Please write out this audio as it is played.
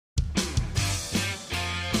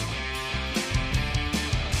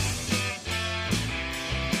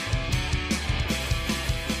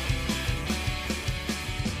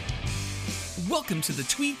Welcome to the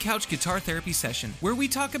Tweed Couch Guitar Therapy Session, where we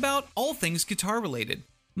talk about all things guitar related.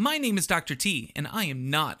 My name is Dr. T, and I am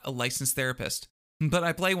not a licensed therapist, but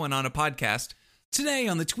I play one on a podcast. Today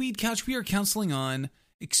on the Tweed Couch, we are counseling on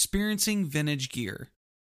experiencing vintage gear.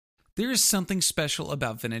 There is something special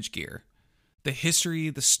about vintage gear. The history,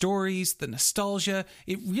 the stories, the nostalgia,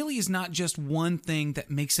 it really is not just one thing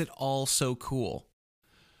that makes it all so cool.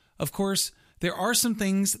 Of course, there are some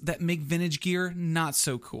things that make vintage gear not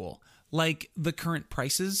so cool, like the current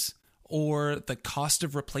prices, or the cost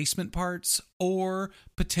of replacement parts, or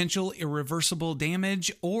potential irreversible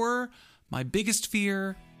damage, or, my biggest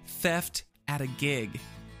fear, theft at a gig.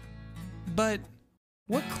 But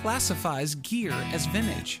what classifies gear as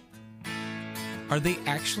vintage? Are they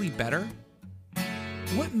actually better?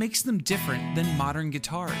 What makes them different than modern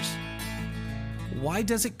guitars? Why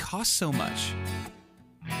does it cost so much?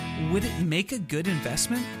 Would it make a good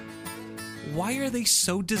investment? Why are they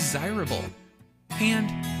so desirable?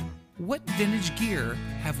 And what vintage gear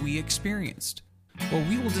have we experienced? Well,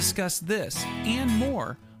 we will discuss this and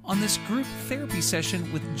more on this group therapy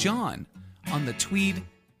session with John on the Tweed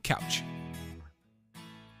Couch.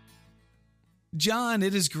 John,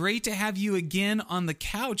 it is great to have you again on the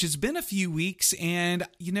couch. It's been a few weeks, and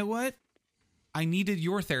you know what? I needed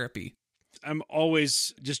your therapy. I'm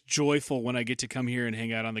always just joyful when I get to come here and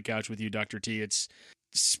hang out on the couch with you, Dr. T. It's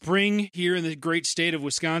spring here in the great state of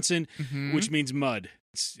Wisconsin, which means mud.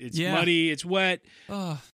 It's muddy, it's wet.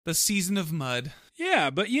 Oh, the season of mud. Yeah,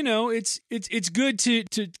 but you know, it's good to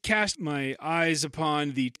cast my eyes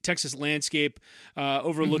upon the Texas landscape,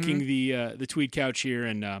 overlooking the Tweed Couch here,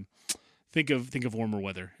 and think of warmer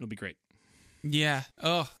weather. It'll be great. Yeah.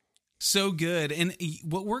 Oh, so good. And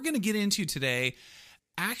what we're going to get into today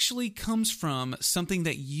actually comes from something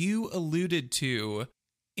that you alluded to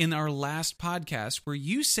in our last podcast, where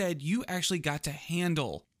you said you actually got to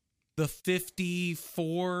handle the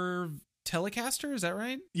 54 Telecaster. Is that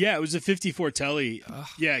right? Yeah, it was a 54 Tele.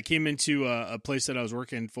 Yeah, it came into a place that I was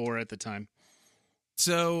working for at the time.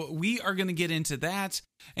 So we are going to get into that,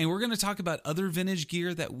 and we're going to talk about other vintage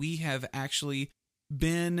gear that we have actually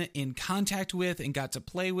been in contact with and got to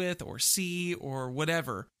play with or see or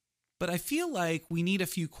whatever. But I feel like we need a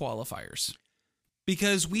few qualifiers,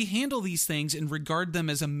 because we handle these things and regard them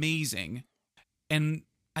as amazing. And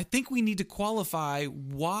I think we need to qualify,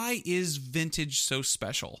 why is vintage so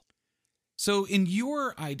special? So in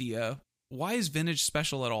your idea, why is vintage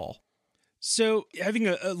special at all? So having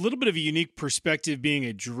a little bit of a unique perspective being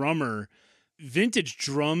a drummer, vintage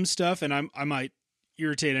drum stuff, and I might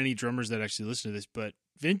irritate any drummers that actually listen to this, but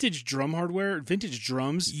vintage drum hardware, vintage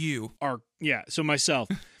drums so myself.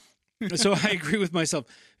 So I agree with myself.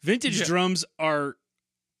 Vintage drums are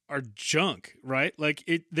junk, right? Like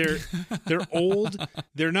they're old,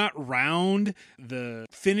 they're not round, the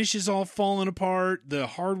finish is all falling apart, the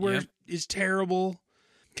hardware is terrible.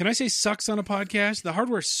 Can I say sucks on a podcast? The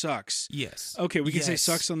hardware sucks. Yes. Okay, we can say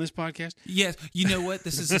sucks on this podcast? Yes. You know what?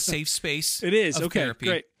 This is a safe space. It is. Okay, therapy.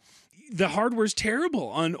 Great. The hardware's terrible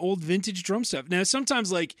on old vintage drum stuff. Now,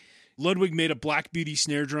 sometimes like Ludwig made a Black Beauty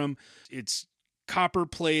snare drum. It's copper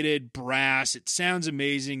plated, brass. It sounds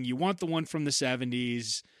amazing. You want the one from the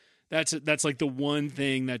 70s. That's like the one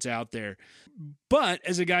thing that's out there. But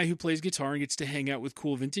as a guy who plays guitar and gets to hang out with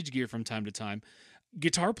cool vintage gear from time to time,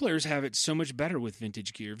 guitar players have it so much better with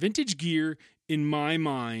vintage gear. Vintage gear, in my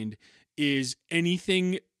mind, is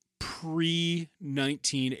anything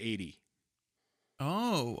pre-1980.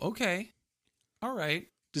 Oh, okay. All right.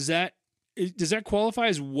 Does that qualify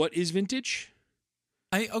as what is vintage?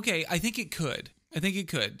 I think it could.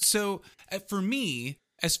 So for me,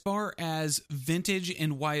 as far as vintage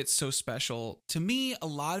and why it's so special, to me, a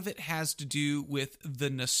lot of it has to do with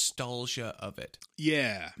the nostalgia of it.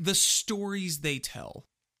 Yeah. The stories they tell.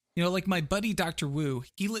 You know, like my buddy Dr. Wu,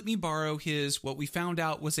 he let me borrow his, what we found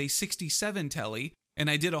out was a 67 Tele, and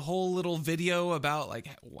I did a whole little video about like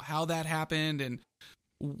how that happened and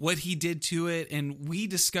what he did to it, and we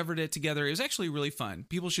discovered it together. It was actually really fun.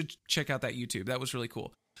 People should check out that YouTube. That was really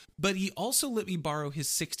cool. But he also let me borrow his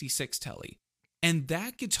 66 Tele. And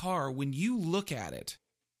that guitar, when you look at it,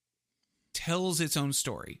 tells its own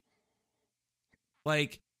story.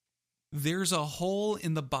 Like, there's a hole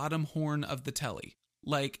in the bottom horn of the Tele,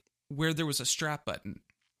 like where there was a strap button.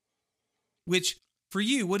 Which, for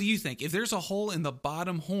you, what do you think? If there's a hole in the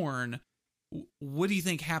bottom horn, what do you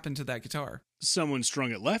think happened to that guitar? Someone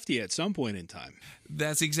strung it lefty at some point in time.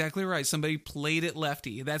 That's exactly right. Somebody played it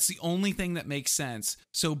lefty. That's the only thing that makes sense.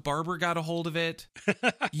 So Barber got a hold of it.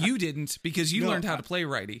 You didn't, because you learned how to play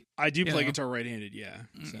righty. I do play guitar right-handed, yeah.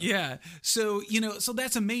 So. Yeah. So, so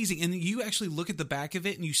that's amazing. And you actually look at the back of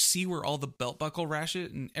it and you see where all the belt buckle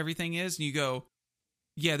ratchet and everything is. And you go,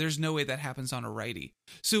 Yeah, there's no way that happens on a righty.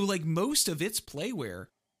 So like most of its playwear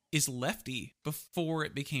is lefty before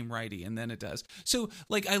it became righty, and then it does. So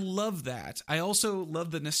like I love that. I also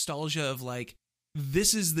love the nostalgia of like,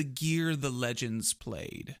 this is the gear the legends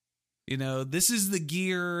played. You know, this is the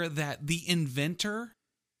gear that the inventor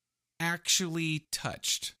actually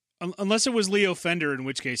touched. Unless it was Leo Fender, in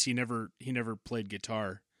which case he never played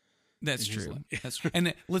guitar. That's true. That's true.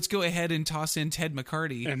 And let's go ahead and toss in Ted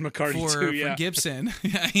McCarty. And McCarty too, yeah. For Gibson.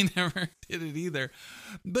 He never did it either.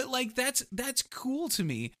 But like that's cool to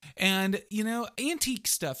me. And you know, antique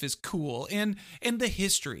stuff is cool, and the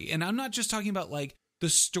history. And I'm not just talking about like the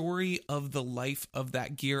story of the life of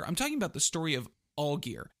that gear. I'm talking about the story of all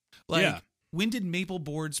gear. Like, when did maple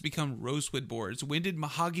boards become rosewood boards? When did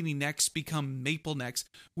mahogany necks become maple necks?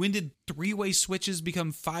 When did 3-way switches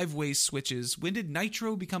become 5-way switches? When did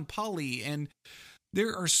nitro become poly? And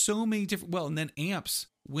there are so many different, and then amps.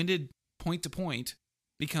 When did point to point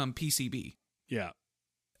become PCB? Yeah.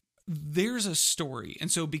 There's a story.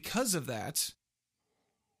 And so because of that,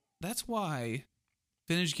 that's why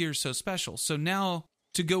vintage gear is so special. So now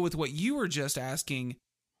to go with what you were just asking,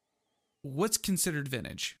 what's considered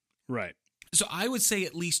vintage? Right. So I would say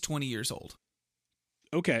at least 20 years old.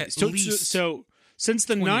 Okay. So since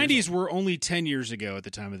the 90s were only 10 years ago at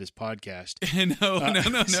the time of this podcast. No.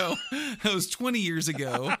 That was 20 years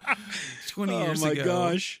ago. 20 years ago. Oh my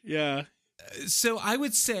gosh. Yeah. So I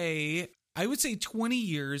would say 20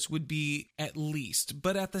 years would be at least,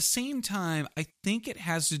 but at the same time, I think it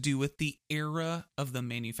has to do with the era of the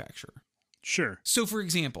manufacturer. Sure. So for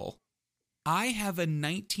example, I have a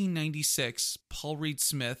 1996 Paul Reed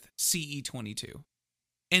Smith CE22.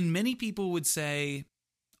 And many people would say,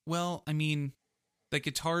 well, I mean, the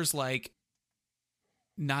guitar's like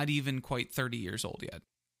not even quite 30 years old yet.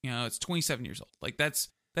 You know, it's 27 years old. Like that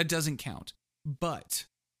doesn't count. But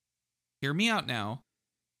hear me out now.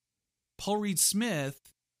 Paul Reed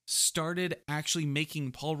Smith started actually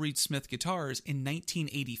making Paul Reed Smith guitars in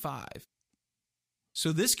 1985.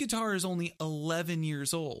 So this guitar is only 11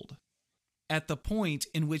 years old at the point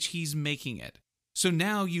in which he's making it. So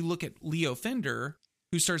now you look at Leo Fender,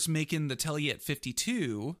 who starts making the Telly at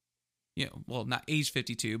 52, you know, well, not age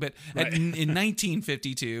 52, but right. in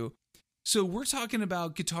 1952. So we're talking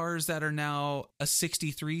about guitars that are now a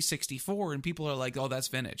 63, 64, and people are like, oh, that's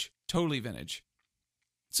vintage. Totally vintage.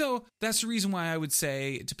 So that's the reason why I would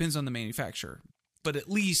say it depends on the manufacturer, but at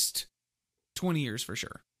least 20 years for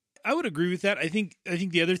sure. I would agree with that. I think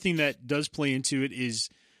the other thing that does play into it is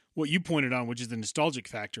what you pointed on, which is the nostalgic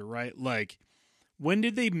factor, right? Like, when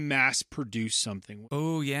did they mass produce something?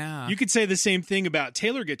 Oh, yeah. You could say the same thing about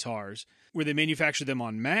Taylor guitars, where they manufacture them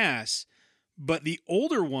en masse, but the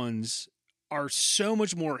older ones are so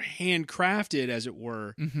much more handcrafted, as it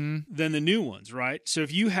were, than the new ones, right? So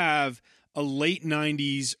if you have a late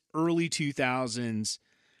 90s, early 2000s,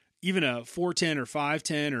 even a 410 or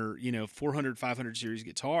 510 or, 400, 500 series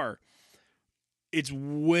guitar, it's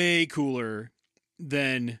way cooler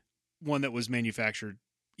than one that was manufactured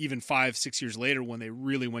even 5-6 years later when they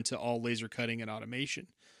really went to all laser cutting and automation.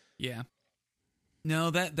 Yeah.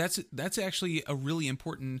 No, that's actually a really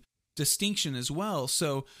important distinction as well.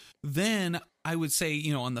 So then I would say,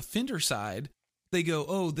 on the Fender side, they go,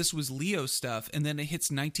 oh, this was Leo stuff. And then it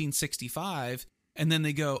hits 1965. And then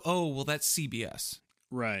they go, oh, well, that's CBS.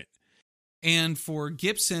 Right. And for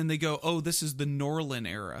Gibson, they go, oh, this is the Norlin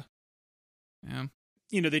era. Yeah.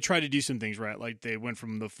 They try to do some things right. Like they went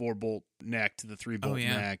from the 4-bolt neck to the 3-bolt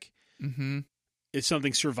neck. Mm-hmm. If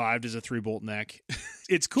something survived as a 3-bolt neck,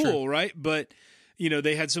 it's cool, sure. Right? But,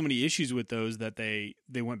 they had so many issues with those that they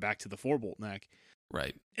went back to the 4-bolt neck.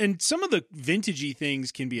 Right. And some of the vintagey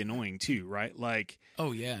things can be annoying too, right? Like,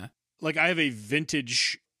 oh yeah. Like I have a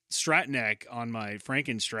vintage Strat neck on my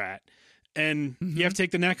Franken Strat, and you have to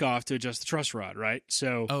take the neck off to adjust the truss rod, right?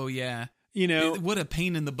 So, oh yeah. What a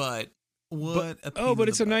pain in the butt. But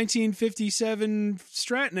it's a 1957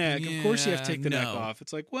 Strat neck. Yeah, of course you have to take the neck off.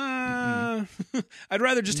 It's like, well, I'd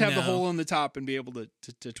rather just have the hole on the top and be able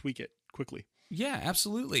to tweak it quickly. Yeah,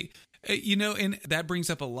 absolutely. And that brings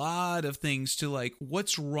up a lot of things to like,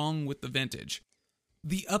 what's wrong with the vintage?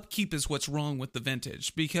 The upkeep is what's wrong with the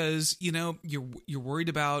vintage because, you're worried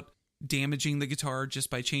about damaging the guitar just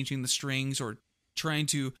by changing the strings or trying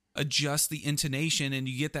to adjust the intonation, and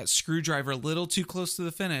you get that screwdriver a little too close to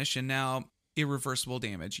the finish, and now irreversible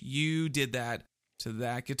damage. You did that to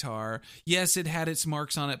that guitar. Yes, it had its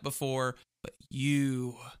marks on it before, but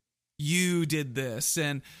you did this.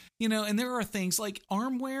 And, and there are things like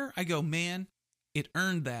arm wear. I go, man, it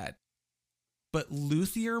earned that. But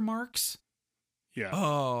luthier marks? Yeah.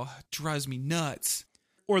 Oh, drives me nuts.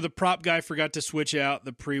 Or the prop guy forgot to switch out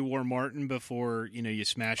the pre-war Martin before, you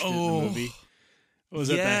smashed it in the movie. What was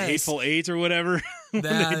that, that Hateful Eight or whatever?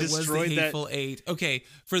 That was the Hateful Eight. Okay,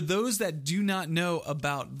 for those that do not know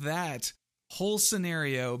about that whole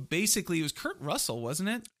scenario, basically it was Kurt Russell, wasn't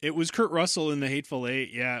it? It was Kurt Russell in the Hateful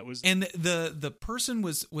Eight, yeah. It was. And the person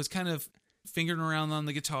was kind of fingering around on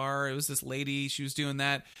the guitar. It was this lady, she was doing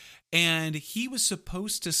that. And he was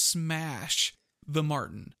supposed to smash the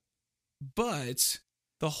Martin. But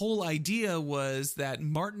the whole idea was that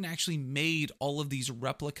Martin actually made all of these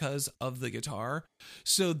replicas of the guitar.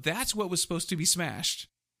 So that's what was supposed to be smashed.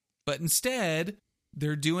 But instead,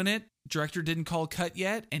 they're doing it. Director didn't call cut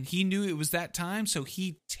yet, and he knew it was that time. So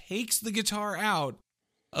he takes the guitar out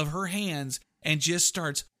of her hands and just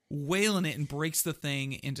starts wailing it and breaks the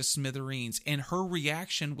thing into smithereens. And her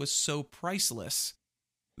reaction was so priceless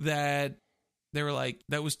that they were like,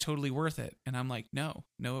 that was totally worth it. And I'm like, no,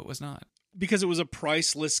 it was not. Because it was a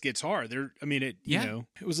priceless guitar. It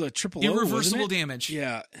was a triple O, irreversible damage.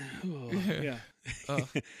 Yeah. Oh, yeah.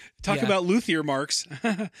 Talk about luthier marks.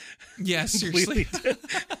 Yeah, seriously.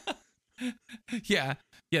 Yeah.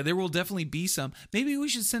 There will definitely be some. Maybe we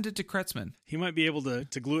should send it to Kretzmann. He might be able to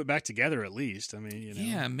glue it back together at least. I mean,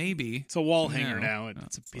 Yeah, maybe. It's a wall hanger now.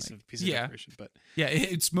 It's a piece of decoration, but yeah,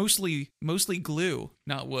 it's mostly glue,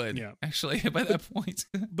 not wood. Yeah, actually, by that point.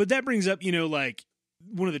 But that brings up, like,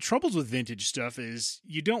 one of the troubles with vintage stuff is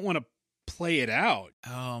you don't want to play it out.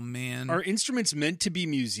 Oh, man. Are instruments meant to be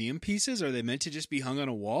museum pieces? Are they meant to just be hung on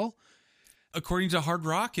a wall? According to Hard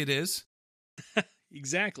Rock, it is.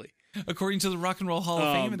 Exactly. According to the Rock and Roll Hall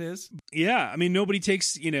of Fame, it is. Yeah. I mean, nobody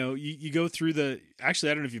takes, you go through actually,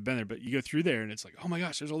 I don't know if you've been there, but you go through there and it's like, oh my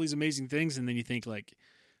gosh, there's all these amazing things. And then you think like,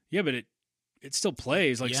 yeah, but it still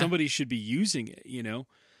plays. Like somebody should be using it,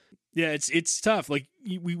 Yeah, it's tough. Like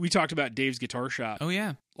we talked about Dave's Guitar Shop. Oh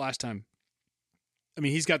yeah, last time. I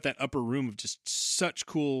mean, he's got that upper room of just such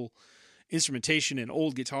cool instrumentation and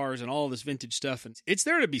old guitars and all this vintage stuff, and it's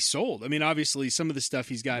there to be sold. I mean, obviously, some of the stuff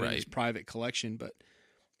he's got in his private collection, but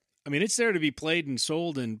I mean, it's there to be played and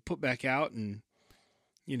sold and put back out. And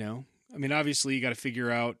I mean, obviously, you got to figure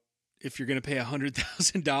out if you're going to pay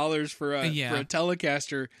 $100,000 for a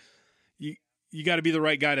Telecaster. You got to be the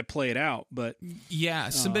right guy to play it out, but yeah,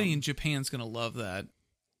 somebody in Japan's going to love that.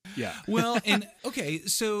 Yeah. Well, and okay,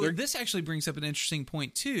 so this actually brings up an interesting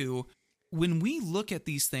point too. When we look at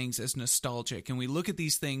these things as nostalgic and we look at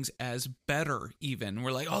these things as better, even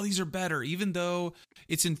we're like, oh, these are better, even though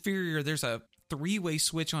it's inferior. There's a 3-way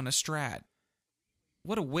switch on a Strat.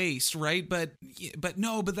 What a waste, right? But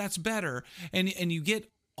that's better. And you get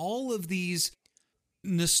all of these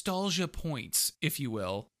nostalgia points, if you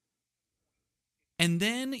will. And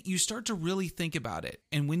then you start to really think about it.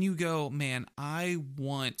 And when you go, man, I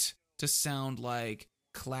want to sound like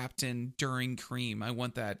Clapton during Cream. I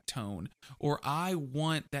want that tone. Or I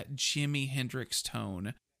want that Jimi Hendrix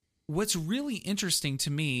tone. What's really interesting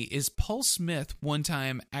to me is Paul Smith one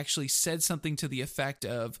time actually said something to the effect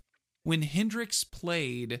of, when Hendrix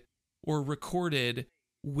played or recorded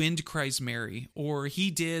Wind Cries Mary, or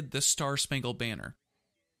he did the Star Spangled Banner,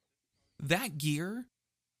 that gear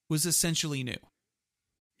was essentially new.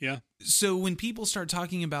 Yeah. So when people start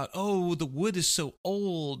talking about, oh, the wood is so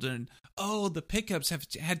old, and oh, the pickups have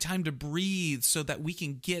had time to breathe so that we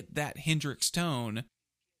can get that Hendrix tone.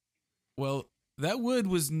 Well, that wood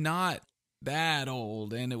was not that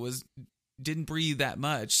old, and didn't breathe that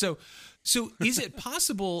much. So is it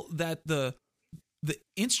possible that the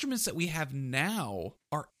instruments that we have now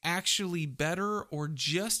are actually better or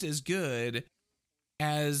just as good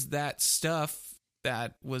as that stuff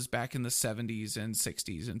that was back in the 70s and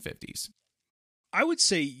 60s and 50s? I would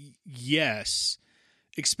say yes,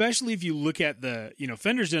 especially if you look at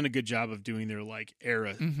Fender's done a good job of doing their like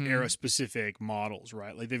era specific models,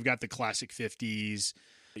 right? Like they've got the classic 50s,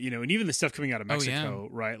 and even the stuff coming out of Mexico,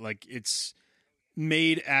 right? Like it's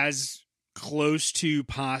made as close to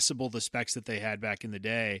possible the specs that they had back in the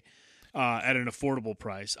day. At an affordable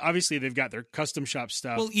price. Obviously, they've got their custom shop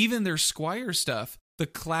stuff. Well, even their Squier stuff, the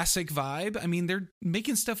classic vibe. I mean, they're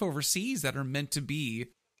making stuff overseas that are meant to be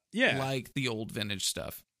like the old vintage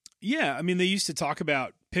stuff. Yeah, I mean, they used to talk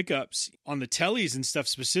about pickups on the tellies and stuff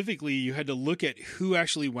specifically. You had to look at who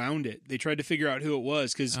actually wound it. They tried to figure out who it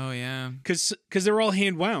was because they were all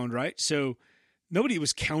hand wound, right? So nobody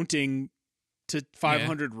was counting to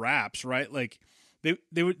 500 wraps, right? Like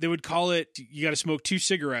they would call it, you got to smoke 2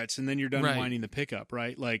 cigarettes and then you're done winding the pickup,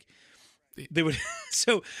 right? Like they would.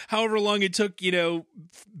 So however long it took,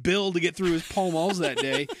 Bill to get through his Pall Malls that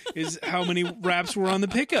day is how many wraps were on the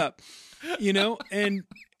pickup, and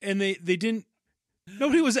they didn't.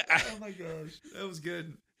 Nobody was. Oh my gosh, that was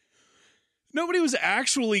good. Nobody was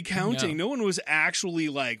actually counting. No. No one was actually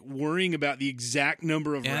like worrying about the exact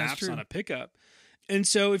number of Yeah, that's wraps true. on a pickup. And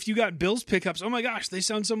so if you got Bill's pickups, oh my gosh, they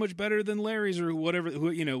sound so much better than Larry's or whatever,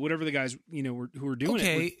 whatever the guys, who were doing it.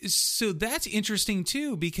 Okay, so that's interesting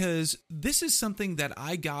too, because this is something that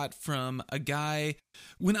I got from a guy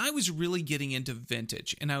when I was really getting into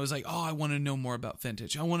vintage, and I was like, oh, I want to know more about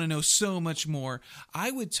vintage. I want to know so much more.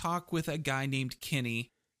 I would talk with a guy named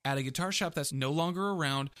Kenny at a guitar shop that's no longer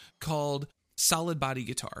around called Solid Body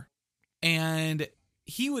Guitar. And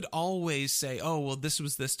he would always say, oh, well, this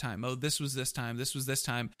was this time. Oh, this was this time. This was this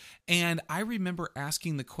time. And I remember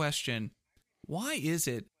asking the question, why is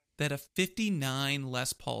it that a 59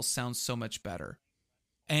 Les Paul sounds so much better?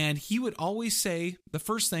 And he would always say, the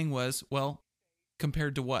first thing was, well,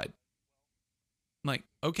 compared to what? I'm like,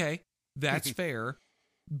 okay, that's fair.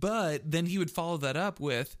 But then he would follow that up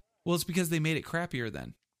with, well, it's because they made it crappier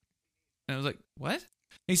then. And I was like, what? And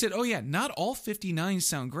he said, oh yeah, not all 59s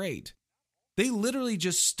sound great. They literally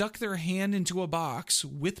just stuck their hand into a box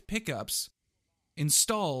with pickups,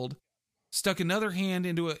 installed, stuck another hand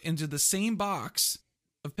into the same box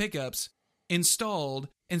of pickups, installed,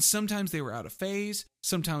 and sometimes they were out of phase.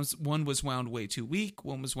 Sometimes one was wound way too weak,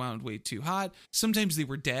 one was wound way too hot. Sometimes they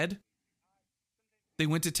were dead. They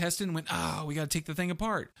went to test it and went, we got to take the thing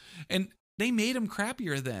apart. And they made them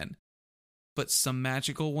crappier then. But some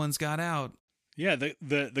magical ones got out. Yeah,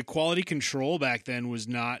 the quality control back then was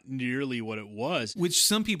not nearly what it was. Which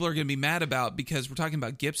some people are going to be mad about because we're talking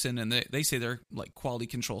about Gibson and they say their like quality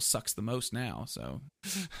control sucks the most now. So,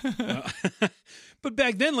 but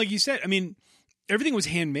back then, like you said, I mean, everything was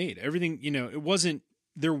handmade. Everything, it wasn't.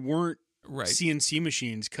 There weren't CNC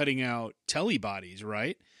machines cutting out telly bodies,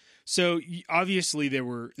 right? So obviously there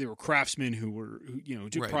were craftsmen who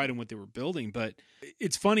took pride in what they were building. But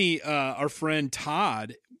it's funny, our friend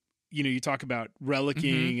Todd. You talk about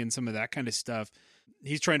relicking and some of that kind of stuff.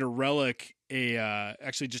 He's trying to relic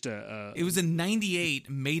it was a 98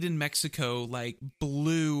 made in Mexico, like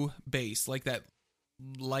blue base, like that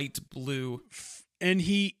light blue. And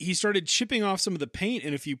he started chipping off some of the paint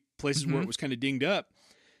in a few places where it was kind of dinged up.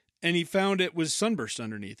 And he found it was sunburst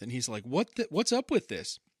underneath. And he's like, what's up with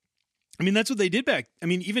this? I mean, that's what they did back. I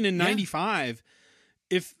mean, even in 95,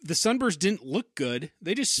 if the sunburst didn't look good,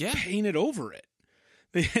 they just painted over it.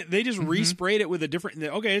 They just resprayed it with a different.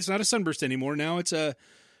 Okay, it's not a sunburst anymore. Now it's a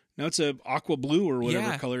aqua blue or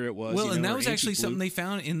whatever color it was. Well, and that was actually something they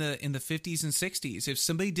found in the 50s and 60s. If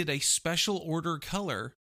somebody did a special order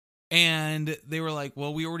color, and they were like,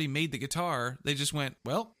 "Well, we already made the guitar," they just went,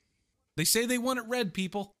 "Well, they say they want it red,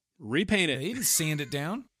 people. Repaint it. They didn't sand it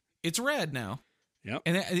down. It's red now." Yep.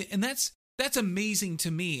 And that's amazing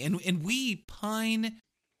to me. And we pine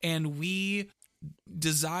and we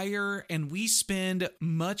desire and we spend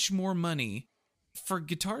much more money for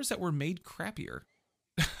guitars that were made crappier.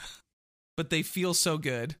 But they feel so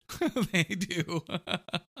good. They do.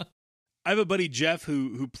 I have a buddy, Jeff,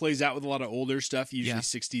 who plays out with a lot of older stuff, usually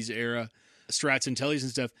 60s era Strats and Tellys and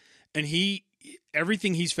stuff. And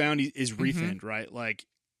everything he's found is refinned, right? Like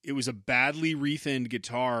it was a badly refinned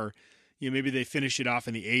guitar. Maybe they finish it off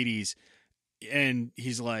in the 80s. And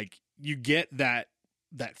he's like, you get that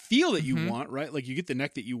feel that you want, right? Like you get the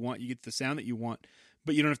neck that you want, you get the sound that you want,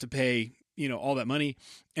 but you don't have to pay, all that money.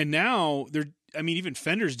 And now even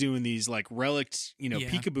Fender's doing these like relict,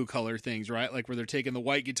 peekaboo color things, right? Like where they're taking the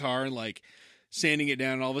white guitar and like sanding it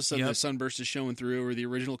down and all of a sudden the sunburst is showing through or the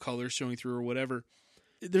original color is showing through or whatever.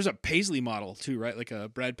 There's a Paisley model too, right? Like a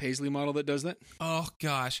Brad Paisley model that does that. Oh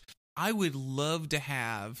gosh. I would love to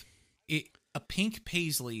have a pink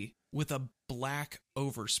Paisley with a black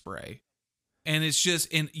overspray. And it's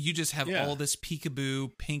just, and you just have all this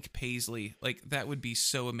peekaboo pink Paisley. Like that would be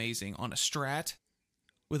so amazing on a Strat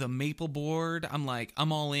with a maple board. I'm like,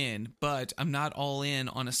 I'm all in, but I'm not all in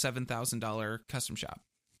on a $7,000 custom shop.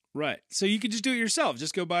 Right. So you could just do it yourself.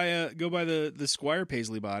 Just go buy the Squire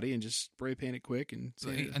Paisley body and just spray paint it quick and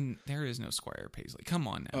there is no Squire Paisley. Come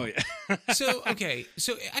on now. Oh yeah. So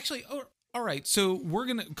actually, all right. So we're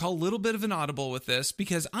going to call a little bit of an audible with this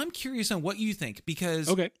because I'm curious on what you think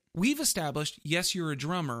because we've established, yes, you're a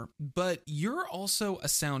drummer, but you're also a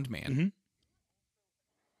sound man. Mm-hmm.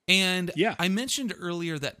 And I mentioned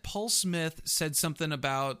earlier that Paul Smith said something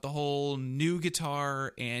about the whole new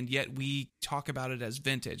guitar, and yet we talk about it as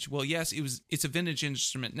vintage. Well, yes, it's a vintage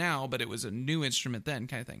instrument now, but it was a new instrument then,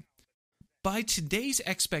 kind of thing. By today's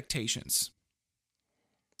expectations,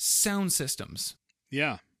 sound systems.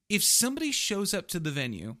 Yeah. If somebody shows up to the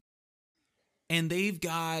venue and they've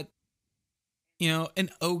got, an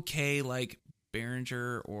okay like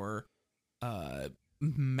Behringer or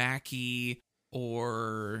Mackie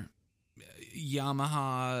or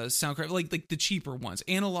Yamaha Soundcraft, like the cheaper ones,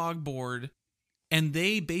 analog board, and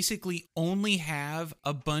they basically only have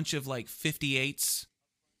a bunch of like 58s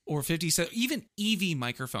or 57, even EV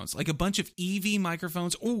microphones, like a bunch of EV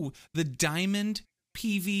microphones. Oh, the Diamond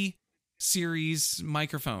PV series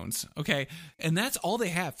microphones. Okay. And that's all they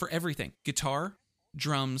have for everything: guitar,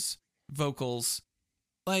 drums, vocals.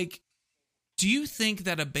 Like, do you think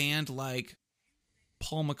that a band like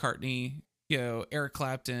Paul McCartney, Eric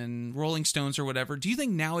Clapton, Rolling Stones or whatever, do you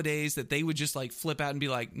think nowadays that they would just like flip out and be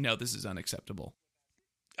like, no, this is unacceptable?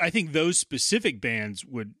 I think those specific bands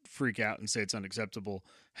would freak out and say it's unacceptable.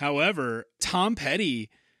 However, Tom Petty,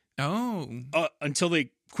 until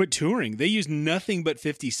they quit touring, they used nothing but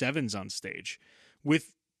 57s on stage,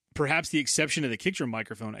 with perhaps the exception of the kick drum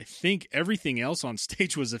microphone. I think everything else on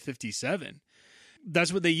stage was a 57.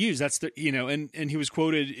 That's what they use. That's the, and he was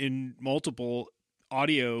quoted in multiple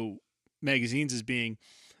audio magazines as being,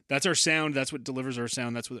 that's our sound. That's what delivers our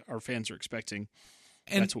sound. That's what our fans are expecting.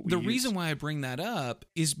 And that's what we the use. reason why I bring that up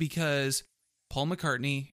is because Paul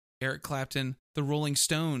McCartney, Eric Clapton, the Rolling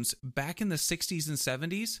Stones, back in the 60s and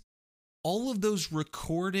 70s, all of those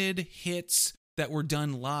recorded hits that were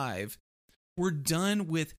done live were done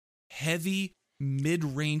with heavy,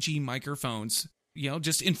 mid-rangey microphones,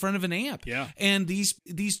 just in front of an amp. Yeah. And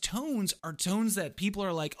these tones are tones that people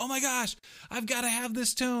are like, oh my gosh, I've got to have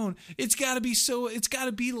this tone. It's got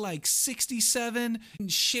to be like 67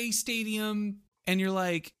 Shea Stadium. And you're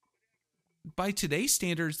like, by today's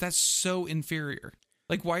standards, that's so inferior.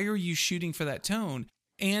 Like, why are you shooting for that tone?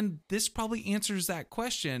 And this probably answers that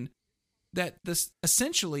question, that this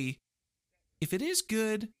essentially, if it is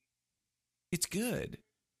good, it's good.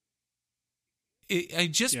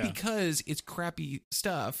 Because it's crappy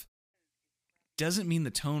stuff doesn't mean the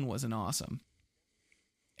tone wasn't awesome.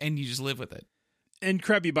 And you just live with it. And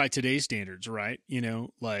crappy by today's standards, right?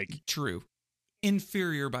 True.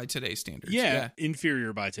 Inferior by today's standards. Yeah,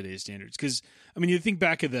 inferior by today's standards. Because, you think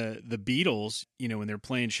back of the Beatles, when they're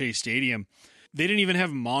playing Shea Stadium, they didn't even have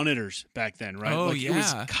monitors back then, right? Oh, It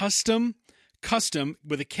was custom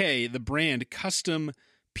with a K, the brand Custom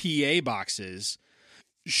PA boxes.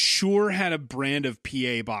 Shure had a brand of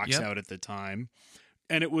PA box out at the time.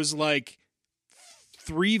 And it was like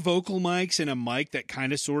 3 vocal mics and a mic that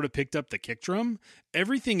kind of sort of picked up the kick drum.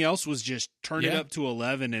 Everything else was just turn it up to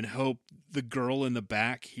 11 and hope the girl in the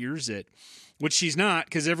back hears it, which she's not,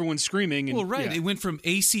 because everyone's screaming. And, It went from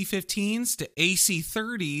AC-15s to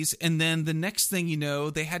AC-30s, and then the next thing you know,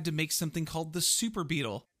 they had to make something called the Super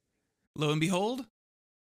Beetle. Lo and behold,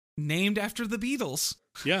 named after the Beatles.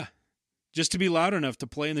 Yeah, just to be loud enough to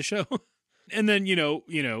play in the show. And then,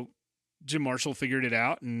 Jim Marshall figured it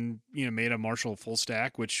out and, made a Marshall full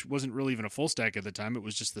stack, which wasn't really even a full stack at the time. It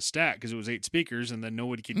was just the stack because it was 8 speakers and then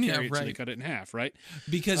nobody could carry it, so they cut it in half, right?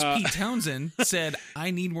 Because Pete Townsend said,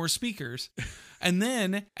 I need more speakers. And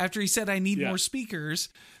then after he said, I need more speakers,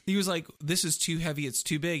 he was like, this is too heavy, it's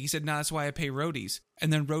too big. He said, no, that's why I pay roadies.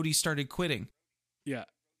 And then roadies started quitting. Yeah.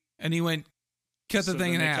 And he went, cut the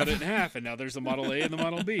thing in half. Cut it in half, and now there's the Model A and the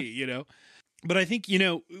Model B, But I think,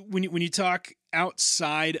 when you talk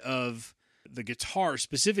outside of the guitar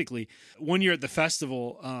specifically, one year at the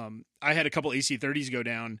festival, I had a couple AC-30s go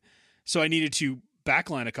down, so I needed to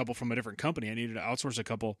backline a couple from a different company. I needed to outsource a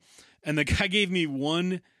couple. And the guy gave me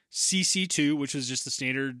one CC2, which was just the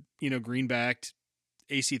standard, green-backed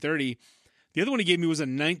AC-30. The other one he gave me was a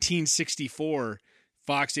 1964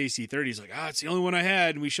 Fox AC-30. He's like, it's the only one I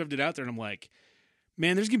had, and we shoved it out there, and I'm like,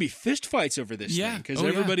 man, there's going to be fist fights over this thing because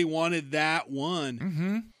everybody wanted that one.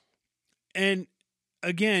 Mm-hmm. And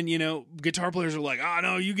again, guitar players are like,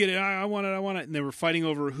 no, you get it. I want it. And they were fighting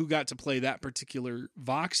over who got to play that particular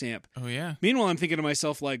Vox amp. Oh, yeah. Meanwhile, I'm thinking to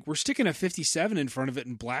myself, like, we're sticking a 57 in front of it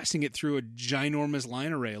and blasting it through a ginormous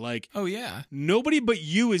line array. Like, oh, yeah. Nobody but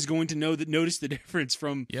you is going to notice the difference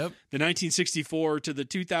from the 1964 to the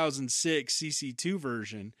 2006 CC2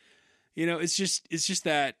 version. It's just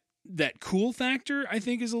that cool factor, I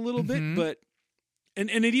think, is a little bit, but and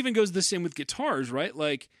it even goes the same with guitars, right?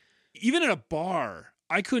 Like, even at a bar,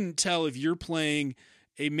 I couldn't tell if you're playing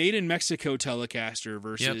a Made in Mexico Telecaster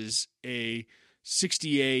versus a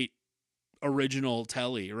 68 original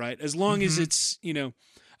Tele, right? As long as it's,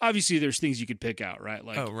 obviously there's things you could pick out, right?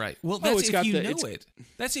 Like, oh, right. Well, that's if you know it.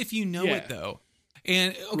 That's if you know it, though.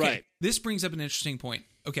 And, okay, this brings up an interesting point.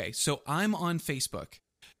 Okay, so I'm on Facebook,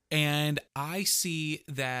 and I see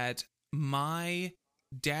that my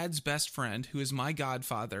dad's best friend, who is my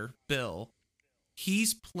godfather, Bill,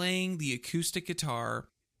 he's playing the acoustic guitar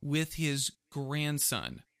with his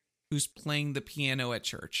grandson, who's playing the piano at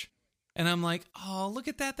church. And I'm like, oh, look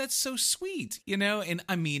at that. That's so sweet. And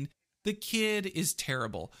I mean, the kid is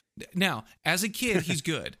terrible. Now, as a kid, he's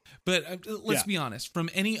good. But let's be honest. From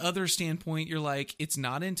any other standpoint, you're like, it's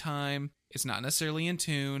not in time. It's not necessarily in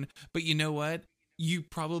tune. But you know what? You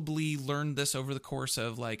probably learned this over the course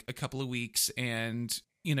of like a couple of weeks, and,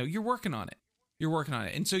 you know, you're working on it. You're working on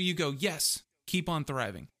it. And so you go, yes, keep on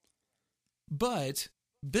thriving. But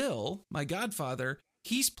Bill, my godfather,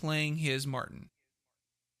 he's playing his Martin.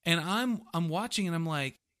 And I'm watching and I'm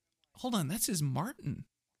like, hold on, that's his Martin.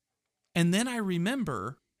 And then I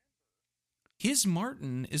remember his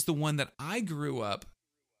Martin is the one that I grew up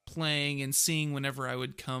playing and seeing whenever I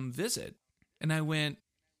would come visit. And I went,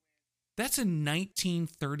 that's a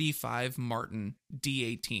 1935 Martin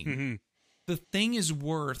D18. Mm-hmm. The thing is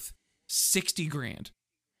worth $60,000.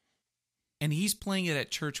 And he's playing it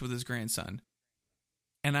at church with his grandson.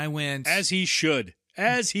 And I went, as he should.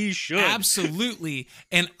 Absolutely.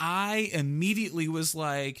 And I immediately was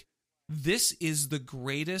like, this is the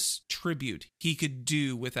greatest tribute he could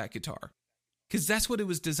do with that guitar. Because that's what it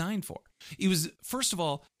was designed for. It was, first of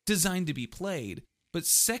all, designed to be played. But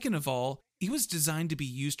second of all, it was designed to be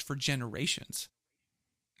used for generations.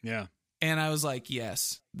 Yeah. And I was like,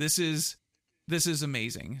 yes, this is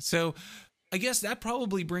amazing. So I guess that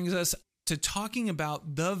probably brings us to talking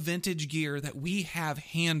about the vintage gear that we have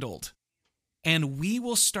handled. And we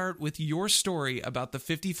will start with your story about the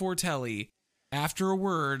 54 Tele after a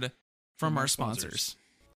word from our sponsors.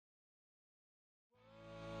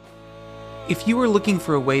 If you are looking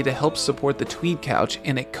for a way to help support the Tweed Couch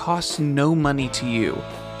and it costs no money to you,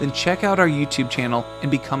 then check out our YouTube channel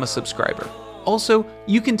and become a subscriber. Also,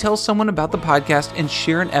 you can tell someone about the podcast and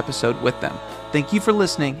share an episode with them. Thank you for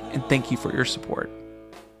listening, and thank you for your support.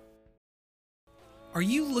 Are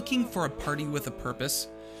you looking for a party with a purpose?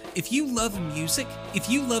 If you love music, if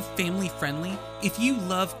you love family friendly, if you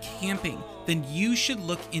love camping, then you should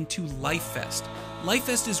look into LifeFest.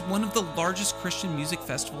 LifeFest is one of the largest Christian music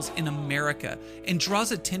festivals in America and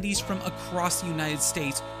draws attendees from across the United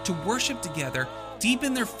States to worship together,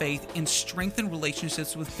 deepen their faith, and strengthen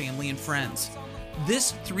relationships with family and friends.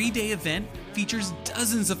 This 3-day event features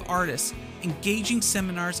dozens of artists, engaging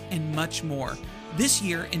seminars, and much more. This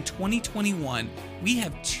year, in 2021, we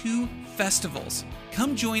have 2 festivals.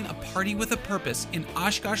 Come join A Party with a Purpose in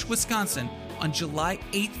Oshkosh, Wisconsin on July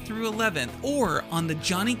 8th through 11th, or on the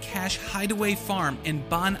Johnny Cash Hideaway Farm in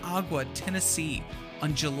Bon Agua, Tennessee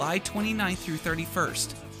on July 29th through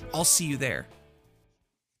 31st. I'll see you there.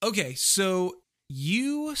 Okay, so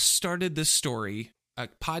you started this story a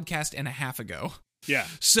podcast and a half ago. Yeah.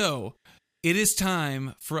 So it is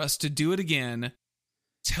time for us to do it again.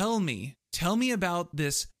 Tell me about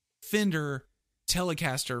this Fender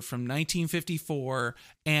Telecaster from 1954.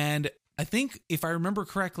 And I think if I remember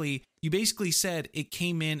correctly, you basically said it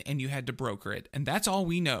came in and you had to broker it. And that's all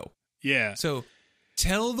we know. Yeah. So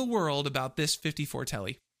tell the world about this 54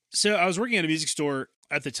 Tele. So I was working at a music store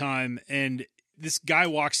at the time, and this guy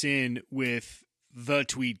walks in with the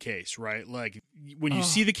Tweed case, right? Like when you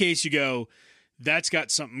see the case, you go, that's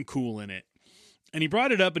got something cool in it. And he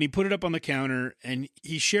brought it up and he put it up on the counter, and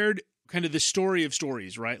he shared kind of the story of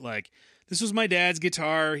stories, right? Like, this was my dad's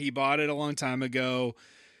guitar. He bought it a long time ago.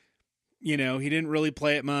 You know, he didn't really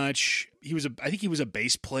play it much. I think he was a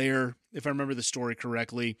bass player, if I remember the story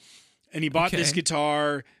correctly. And he bought this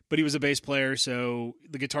guitar, but he was a bass player, so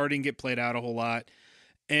the guitar didn't get played out a whole lot.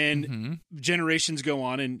 And generations go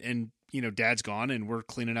on, and you know, dad's gone, and we're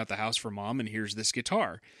cleaning out the house for mom, and here's this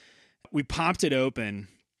guitar. We popped it open,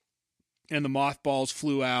 and the mothballs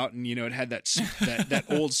flew out, and you know, it had that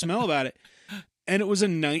old smell about it. And it was a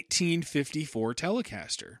 1954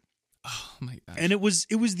 Telecaster. Oh my gosh. And it was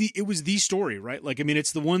the story, right? Like, I mean,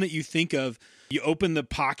 it's the one that you think of. You open the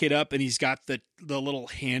pocket up, and he's got the little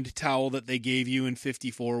hand towel that they gave you in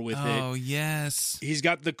 54 with it. Oh, yes. He's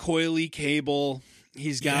got the coily cable.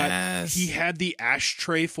 He had the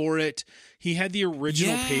ashtray for it. He had the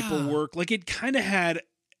original paperwork. Like, it kind of had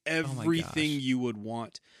everything you would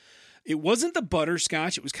want. It wasn't the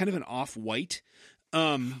butterscotch. It was kind of an off-white.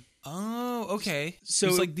 Oh, okay. So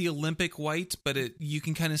it's like the Olympic white, but you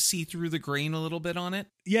can kind of see through the grain a little bit on it.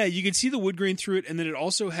 Yeah, you could see the wood grain through it, and then it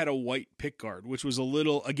also had a white pickguard, which was a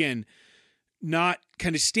little, again, not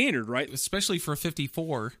kind of standard, right? Especially for a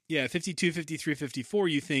 54. Yeah, 52, 53, 54,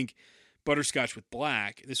 you think butterscotch with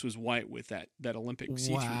black. This was white with that Olympic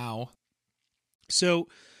see-through. Wow. So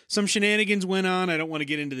some shenanigans went on. I don't want to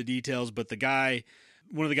get into the details, but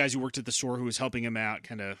one of the guys who worked at the store who was helping him out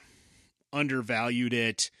kind of undervalued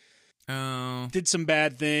it. Oh. Did some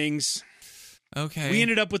bad things. Okay. We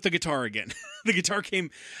ended up with the guitar again. The guitar came,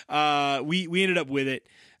 we ended up with it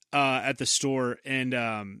at the store,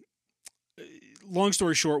 and long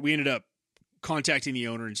story short, we ended up contacting the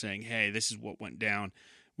owner and saying, hey, this is what went down.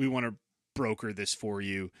 to broker this for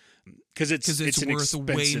you because it's worth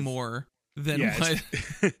way more than what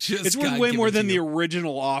it's worth way more than the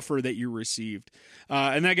original offer that you received.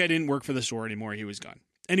 And that guy didn't work for the store anymore. He was gone.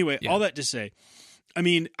 Anyway, all that to say, I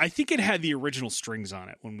mean, I think it had the original strings on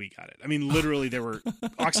it when we got it. I mean, literally they were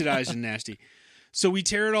oxidized and nasty. So we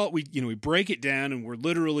tear it all, we break it down, and we're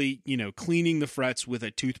literally, cleaning the frets with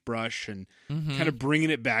a toothbrush and kind of bringing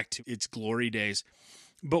it back to its glory days.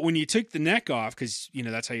 But when you took the neck off, because,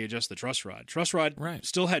 that's how you adjust the truss rod. Truss rod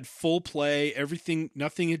still had full play, everything,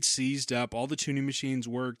 nothing had seized up, all the tuning machines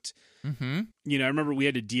worked. I remember we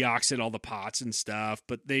had to deoxid all the pots and stuff,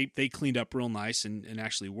 but they cleaned up real nice and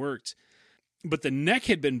actually worked. But the neck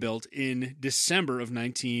had been built in December of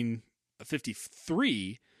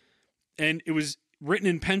 1953, and it was written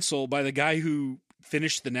in pencil by the guy who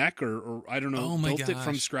finished the neck or I don't know, built it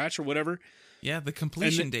from scratch or whatever. Yeah, the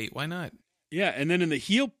completion date. Why not? Yeah, and then in the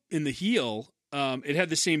heel, it had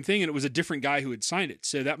the same thing, and it was a different guy who had signed it.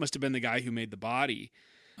 So that must have been the guy who made the body.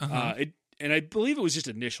 And I believe it was just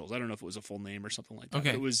initials. I don't know if it was a full name or something like that.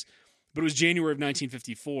 Okay. But it was January of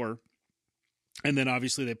 1954, and then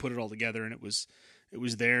obviously they put it all together, and it was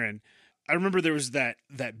there. And I remember there was that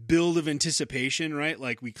build of anticipation, right?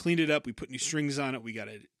 Like we cleaned it up, we put new strings on it, we got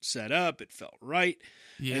it set up, it felt right.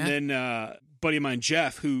 Yeah. And then buddy of mine,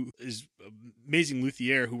 Jeff, who is an amazing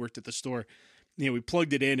luthier who worked at the store, we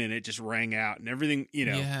plugged it in and it just rang out and everything,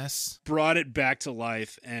 brought it back to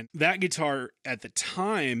life. And that guitar at the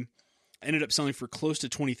time ended up selling for close to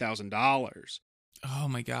 $20,000. Oh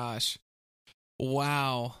my gosh.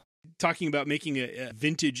 Wow. Talking about making a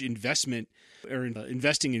vintage investment or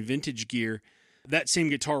investing in vintage gear, that same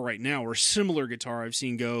guitar right now or similar guitar I've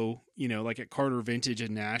seen go, like at Carter Vintage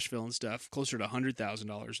in Nashville and stuff, closer to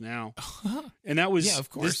 $100,000 now. And that was, of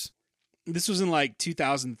course. This was in like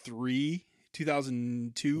 2003,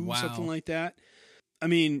 2002, something like that. I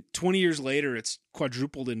mean, 20 years later, it's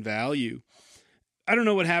quadrupled in value. I don't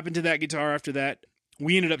know what happened to that guitar after that.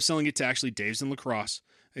 We ended up selling it to actually Dave's in La Crosse,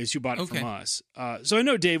 is who bought it from us. So I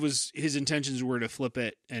know Dave his intentions were to flip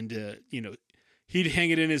it and he'd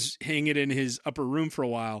hang it in his upper room for a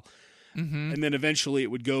while, and then eventually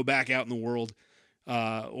it would go back out in the world,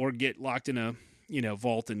 or get locked in a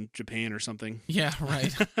vault in Japan or something. Yeah,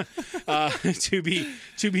 right. To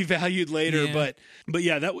be valued later. Yeah. But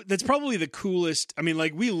yeah, that's probably the coolest. I mean,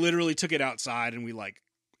 like we literally took it outside and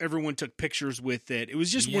everyone took pictures with it. It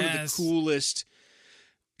was just one of the coolest.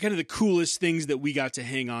 Kind of the coolest things that we got to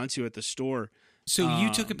hang on to at the store. So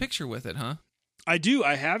you took a picture with it, huh? I do.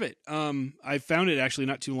 I have it. I found it actually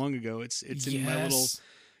not too long ago. It's in my little,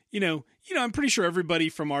 I'm pretty sure everybody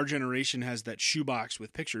from our generation has that shoebox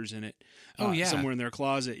with pictures in it. Somewhere in their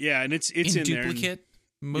closet. Yeah. And it's in duplicate, there.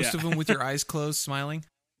 Most of them with your eyes closed, smiling.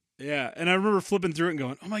 Yeah. And I remember flipping through it and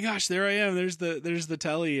going, oh my gosh, there I am. There's the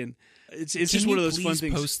telly. And it's just one of those fun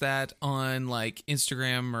things. Post that on like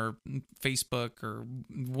Instagram or Facebook or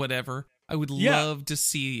whatever. I would love to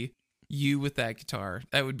see you with that guitar.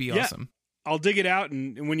 That would be awesome. I'll dig it out,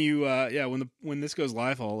 and when you when this goes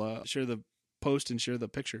live, I'll share the post and share the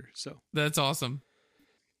picture. So that's awesome.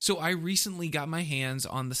 So I recently got my hands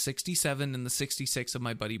on the 67 and the 66 of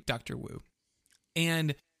my buddy Dr. Wu,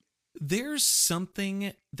 and there's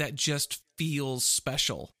something that just feels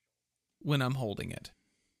special when I'm holding it.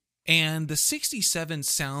 And the 67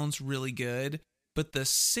 sounds really good, but the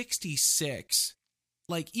 66,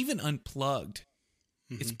 like even unplugged,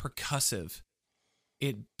 it's percussive.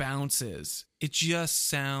 It bounces. It just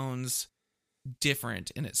sounds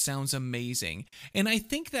different and it sounds amazing. And I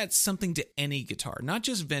think that's something to any guitar, not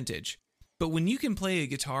just vintage, but when you can play a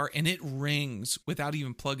guitar and it rings without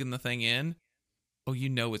even plugging the thing in,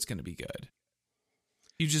 it's going to be good.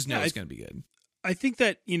 You just know it's going to be good. I think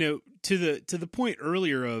that, to the point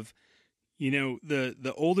earlier of,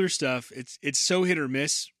 the older stuff, it's so hit or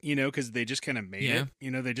miss, because they just kind of made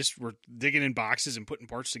it. They just were digging in boxes and putting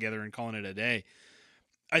parts together and calling it a day.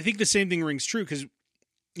 I think the same thing rings true because,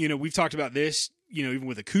 we've talked about this, even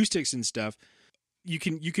with acoustics and stuff. You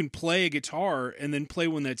can play a guitar and then play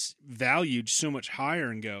one that's valued so much higher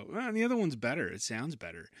and go, the other one's better. It sounds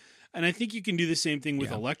better. And I think you can do the same thing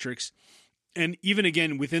with electrics. And even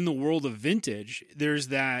again, within the world of vintage, there's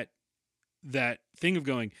that thing of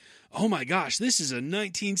going, oh my gosh, this is a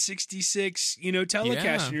 1966,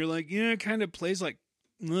 Telecaster. And you're like, it kind of plays like,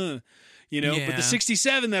 but the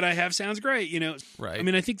 67 that I have sounds great, Right. I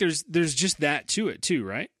mean, I think there's just that to it too,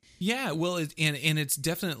 right? Yeah, well, and it's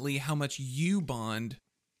definitely how much you bond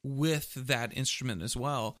with that instrument as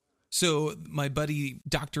well. So my buddy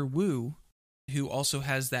Dr. Wu, who also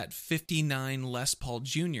has that 59 Les Paul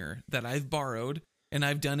Jr. that I've borrowed, and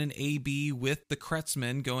I've done an A-B with the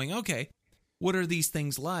Kretzmann going, okay, what are these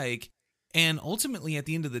things like? And ultimately, at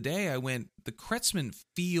the end of the day, I went, the Kretzmann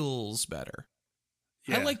feels better.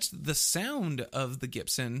 Yeah. I liked the sound of the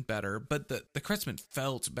Gibson better, but the Kretzmann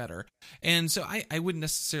felt better. And so I wouldn't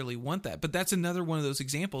necessarily want that. But that's another one of those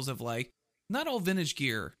examples of like, not all vintage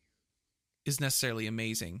gear is necessarily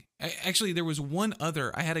amazing. Actually, there was one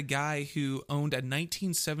other. I had a guy who owned a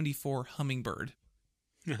 1974 Hummingbird.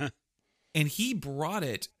 And he brought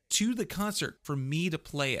it to the concert for me to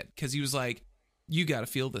play it because he was like, you got to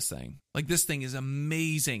feel this thing. Like, this thing is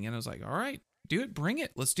amazing. And I was like, all right, do it. Bring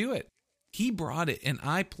it. Let's do it. He brought it and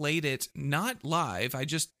I played it, not live. I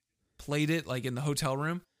just played it like in the hotel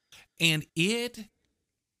room, and it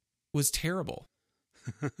was terrible.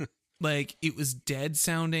 Like, it was dead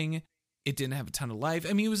sounding. It didn't have a ton of life.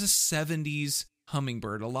 I mean, it was a 70s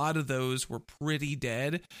Hummingbird. A lot of those were pretty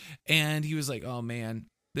dead. And he was like, oh man,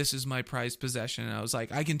 this is my prized possession. And I was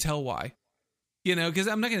like, I can tell why, because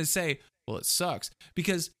I'm not going to say, well, it sucks,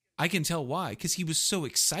 because I can tell why, because he was so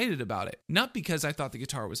excited about it. Not because I thought the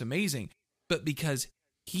guitar was amazing, but because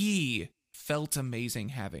he felt amazing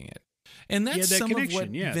having it. And that's some of what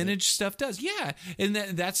vintage stuff does. Yeah. And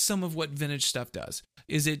that's some of what vintage stuff does,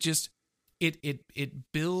 is it just,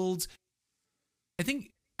 it builds. I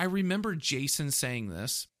think I remember Jason saying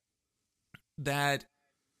this, that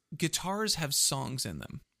guitars have songs in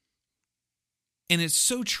them. And it's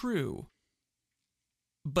so true.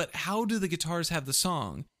 But how do the guitars have the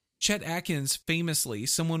song? Chet Atkins, famously,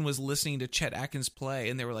 someone was listening to Chet Atkins play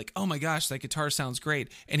and they were like, oh my gosh, that guitar sounds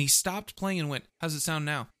great. And he stopped playing and went, how's it sound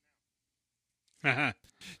now?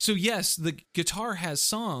 So yes, the guitar has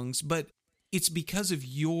songs, but it's because of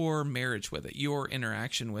your marriage with it, your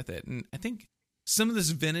interaction with it. And I think some of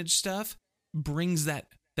this vintage stuff brings that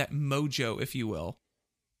mojo, if you will,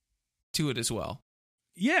 to it as well.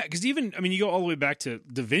 Yeah, because even, you go all the way back to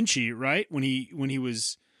Da Vinci, right? When he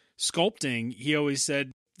was sculpting, he always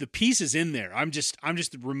said, the piece is in there. I'm just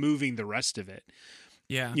removing the rest of it.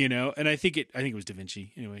 Yeah. And I think it was Da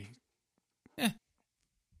Vinci anyway. Yeah.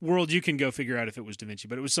 World, you can go figure out if it was Da Vinci,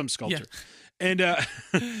 but it was some sculptor. Yeah.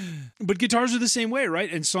 And but guitars are the same way,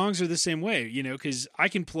 right? And songs are the same way, because I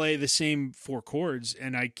can play the same 4 chords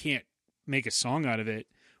and I can't make a song out of it,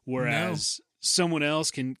 whereas someone else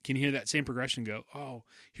can hear that same progression and go, oh,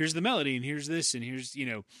 here's the melody and here's this and here's,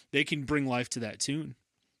 they can bring life to that tune.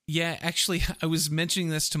 Yeah, actually, I was mentioning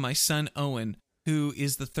this to my son, Owen, who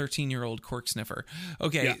is the 13-year-old cork sniffer.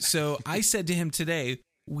 Okay, yeah. So I said to him today,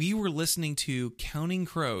 we were listening to Counting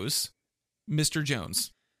Crows, Mr.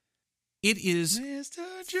 Jones. It is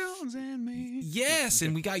Mr. Jones and me. Yes,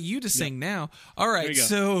 and we got you to sing now. All right,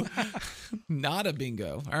 so not a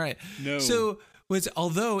bingo. All right. No. So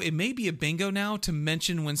although it may be a bingo now to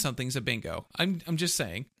mention when something's a bingo. I'm just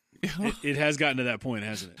saying. It has gotten to that point,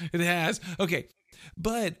 hasn't it? It has. Okay.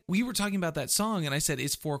 But we were talking about that song, and I said,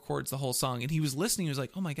 it's 4 chords, the whole song. And he was listening. He was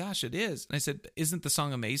like, oh, my gosh, it is. And I said, isn't the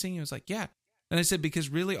song amazing? He was like, yeah. And I said, because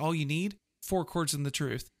really all you need, 4 chords and the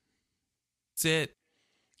truth. That's it.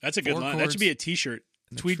 That's a good line. That should be a T-shirt.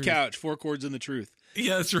 Tweed truth. Couch, 4 chords and the truth.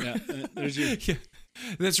 Yeah, that's right. Yeah, there's your... Yeah.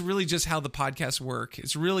 That's really just how the podcasts work.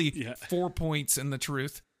 It's really 4 points and the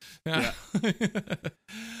truth. Yeah.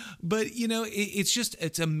 But,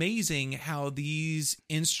 it's amazing how these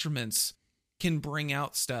instruments can bring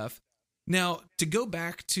out stuff. Now, to go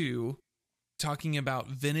back to talking about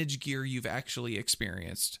vintage gear you've actually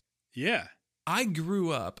experienced. Yeah. I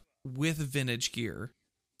grew up with vintage gear.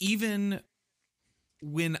 Even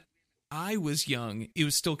when I was young, it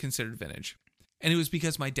was still considered vintage. And it was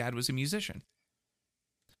because my dad was a musician.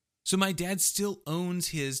 So my dad still owns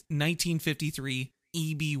his 1953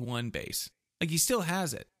 EB1 bass. Like, he still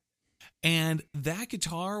has it. And that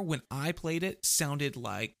guitar, when I played it, sounded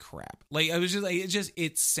like crap. Like, I was just like,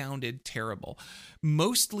 it sounded terrible.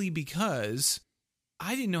 Mostly because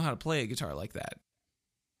I didn't know how to play a guitar like that.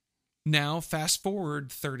 Now, fast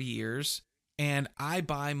forward 30 years, and I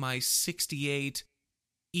buy my 68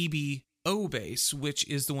 EBO bass, which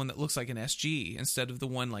is the one that looks like an SG, instead of the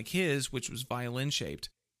one like his, which was violin shaped.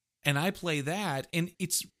 And I play that, and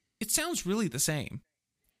it sounds really the same.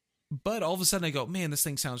 But all of a sudden I go, man, this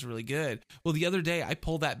thing sounds really good. Well, the other day I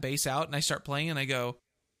pull that bass out and I start playing and I go,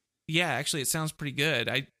 yeah, actually it sounds pretty good.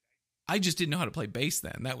 I just didn't know how to play bass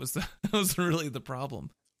then. That was really the problem.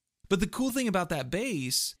 But the cool thing about that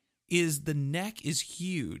bass is the neck is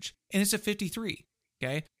huge and it's a 53.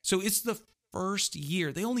 Okay. So it's the first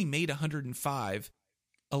year. They only made 105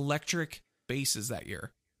 electric basses that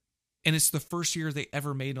year. And it's the first year they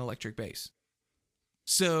ever made an electric bass.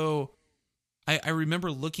 So I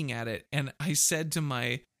remember looking at it and I said to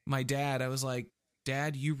my dad, I was like,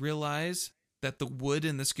 Dad, you realize that the wood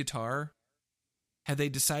in this guitar had they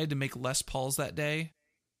decided to make Les Pauls that day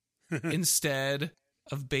instead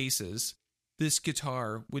of basses, this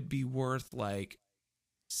guitar would be worth like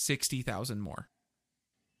 60,000 more.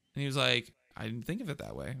 And he was like, I didn't think of it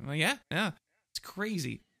that way. I'm like, yeah, it's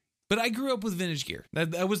crazy. But I grew up with vintage gear.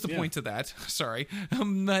 That was the point to that. Sorry.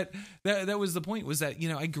 That was the point, was that,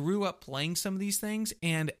 I grew up playing some of these things.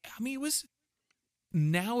 And I mean, it was,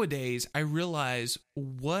 nowadays I realize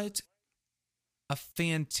what a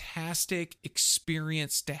fantastic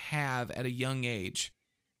experience to have at a young age,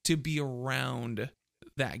 to be around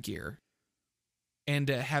that gear and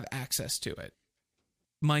to have access to it.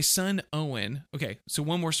 My son Owen, okay, so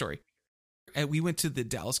one more story. We went to the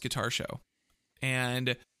Dallas Guitar Show,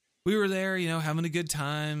 and we were there, having a good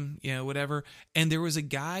time, whatever. And there was a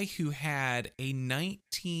guy who had a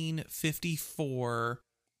 1954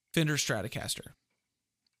 Fender Stratocaster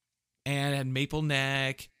and had maple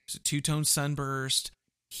neck, a two-tone sunburst.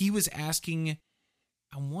 He was asking,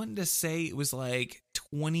 I wanted to say it was like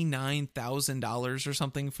 $29,000 or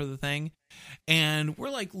something for the thing. And we're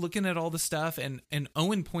like looking at all the stuff, and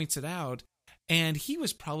Owen points it out, and he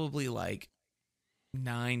was probably like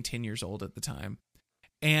 9-10 years old at the time.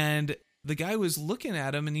 And the guy was looking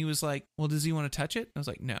at him, and he was like, well, does he want to touch it? I was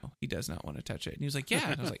like, no, he does not want to touch it. And he was like,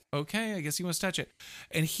 yeah. And I was like, okay, I guess he wants to touch it.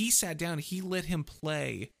 And he sat down, he let him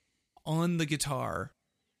play on the guitar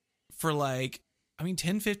for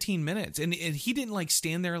 10-15 minutes. And he didn't like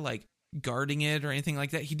stand there like guarding it or anything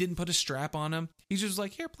like that. He didn't put a strap on him. He just was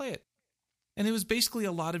like, here, play it. And it was basically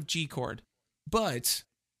a lot of G chord. But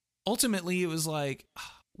ultimately it was like,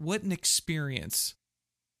 what an experience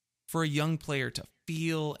for a young player to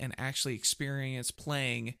feel and actually experience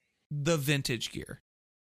playing the vintage gear.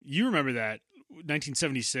 You remember that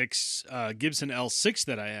 1976 Gibson L6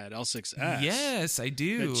 that I had, L6S. Yes, I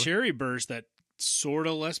do. That Cherry Burst, that sort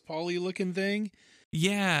of Les Paul-y looking thing.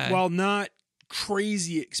 Yeah. While not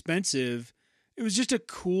crazy expensive, it was just a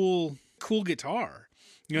cool guitar.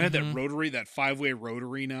 It had that rotary, that 5-way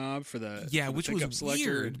rotary knob for the which was selector.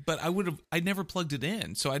 Weird, but I never plugged it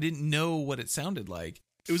in, so I didn't know what it sounded like.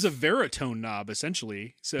 It was a Veritone knob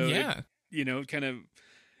essentially. So yeah, I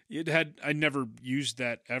never used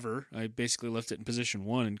that ever. I basically left it in position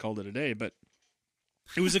 1 and called it a day, but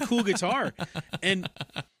it was a cool guitar. And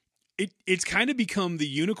it's kind of become the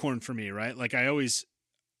unicorn for me, right? Like I always,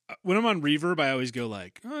 when I'm on Reverb, I always go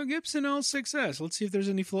like, oh, Gibson L6S. Let's see if there's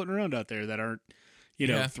any floating around out there that aren't,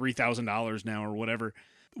 $3,000 now or whatever.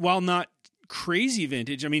 While not crazy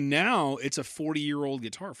vintage, I mean, now it's a 40-year-old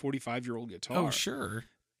guitar, 45-year-old guitar. Oh, sure.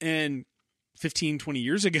 And 15, 20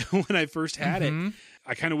 years ago when I first had it,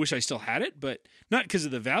 I kind of wish I still had it, but not because of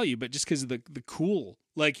the value, but just because of the cool.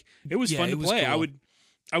 Like, it was fun to play. Cool.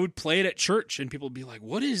 I would play it at church, and people would be like,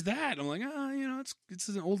 what is that? I'm like, it's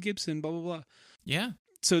an old Gibson, blah, blah, blah. Yeah.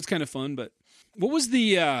 So it's kind of fun, but what was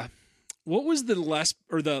the Les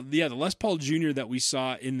Paul Jr. that we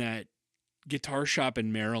saw in that guitar shop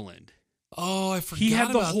in Maryland? Oh, I forgot about that. He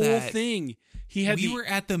had the whole thing. We were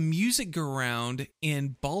at the Music Around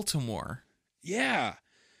in Baltimore. Yeah.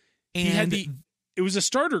 And it was a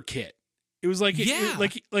starter kit. It was like,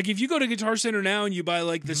 like if you go to Guitar Center now and you buy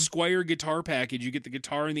like the Squier guitar package, you get the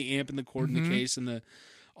guitar and the amp and the cord and the case and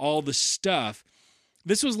all the stuff.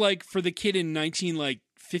 This was like for the kid in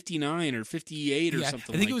 1959 or 58 or something like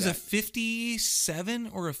that. I think it was a 57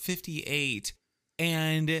 or a 58.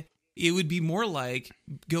 And it would be more like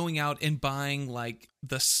going out and buying like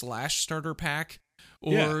the Slash starter pack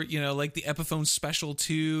or, like the Epiphone Special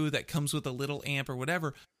 2 that comes with a little amp or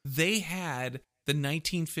whatever. They had the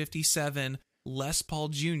 1957 Les Paul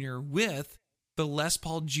Jr. with the Les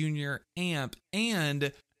Paul Jr. amp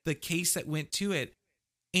and the case that went to it.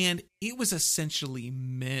 And it was essentially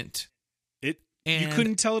mint. You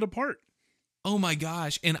couldn't tell it apart. Oh my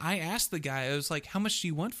gosh. And I asked the guy, I was like, how much do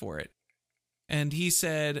you want for it? And he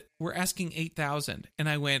said, we're asking $8,000. And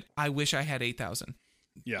I went, I wish I had $8,000.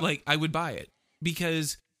 Yeah. Like I would buy it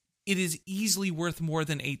because it is easily worth more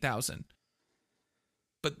than $8,000.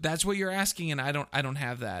 But that's what you're asking. And I don't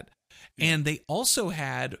have that. Yeah. And they also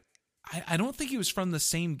had, I don't think it was from the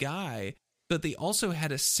same guy, but they also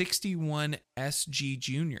had a 61 SG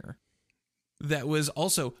Junior that was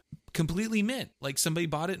also completely mint. Like somebody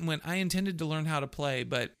bought it and went, I intended to learn how to play,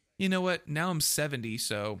 but you know what? Now I'm 70,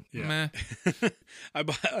 so meh. I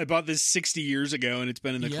bought this 60 years ago, and it's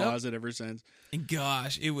been in the closet ever since. And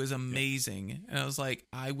gosh, it was amazing. And I was like,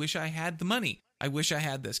 I wish I had the money. I wish I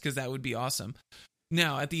had this because that would be awesome.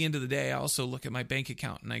 Now, at the end of the day, I also look at my bank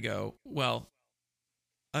account and I go, well,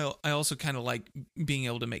 I also kind of like being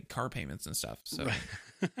able to make car payments and stuff. So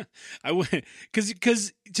I would,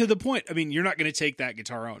 because to the point, I mean, you're not going to take that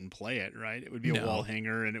guitar out and play it, right? It would be a wall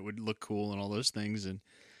hanger and it would look cool and all those things. And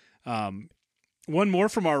one more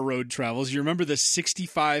from our road travels. You remember the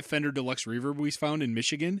 65 Fender Deluxe Reverb we found in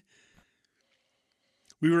Michigan?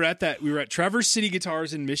 We were at Traverse City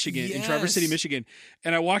Guitars in Michigan, in Traverse City, Michigan.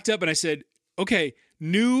 And I walked up and I said, okay,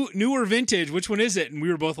 new or vintage, which one is it? And we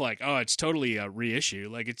were both like, oh, it's totally a reissue.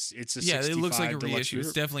 Like it's a 65 it looks like a Deluxe reissue. Reverb.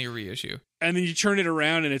 It's definitely a reissue. And then you turn it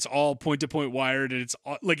around and it's all point-to-point wired, and it's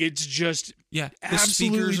all, like, it's just the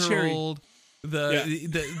absolutely speakers cherry. are old. I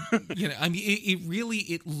mean,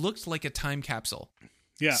 it looked like a time capsule.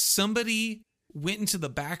 Yeah. Somebody went into the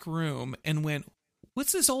back room and went,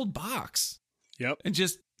 "What's this old box?" Yep. And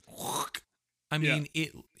just, I mean,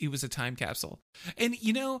 it was a time capsule. And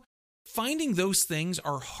finding those things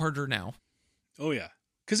are harder now. Oh yeah,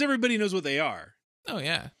 because everybody knows what they are. Oh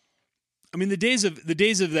yeah. I mean, the days of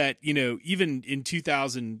that, even in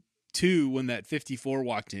 2002 when that 54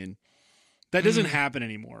 walked in, that doesn't happen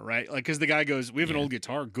anymore, right? Like, because the guy goes, "We have an old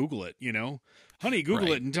guitar. Google it, honey,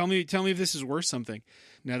 Google it and tell me if this is worth something."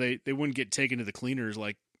 Now they wouldn't get taken to the cleaners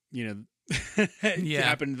like it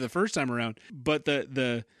happened the first time around. But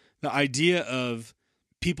the idea of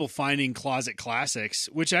people finding closet classics,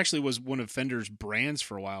 which actually was one of Fender's brands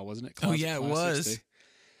for a while, wasn't it? Closet it Classics. was.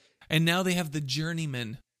 And now they have the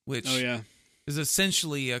Journeyman, which is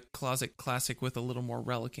essentially a closet classic with a little more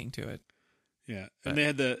relicking to it. Yeah, and they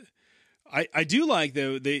had I do like,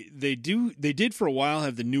 though, they did for a while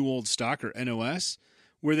have the New Old Stock, or NOS,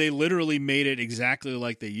 where they literally made it exactly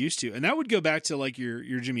like they used to. And that would go back to like your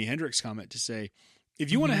Jimi Hendrix comment to say,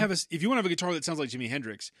 if you want to have a guitar that sounds like Jimi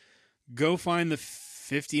Hendrix, go find the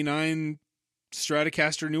 59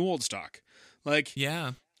 Stratocaster New Old Stock. Like,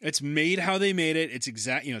 it's made how they made it. It's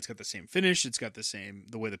exact, it's got the same finish. It's got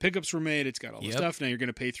the way the pickups were made. It's got all the stuff. Now you're going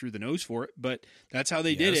to pay through the nose for it, but that's how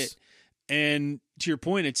they did it. And to your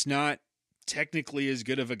point, it's not technically as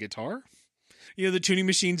good of a guitar. The tuning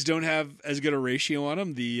machines don't have as good a ratio on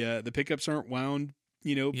them. The pickups aren't wound,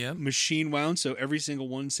 machine wound, so every single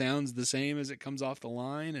one sounds the same as it comes off the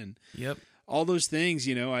line, and all those things.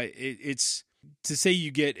 It's to say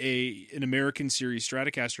you get an American series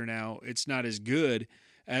Stratocaster now, it's not as good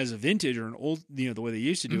as a vintage or an old, the way they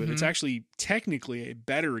used to do it. It's actually technically a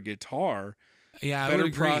better guitar. Yeah, better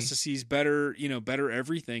processes, better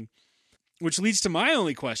everything. Which leads to my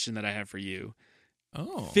only question that I have for you.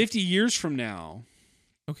 50 years from now,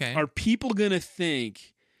 are people going to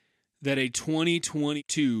think that a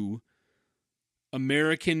 2022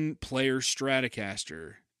 American Player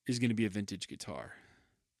Stratocaster is going to be a vintage guitar?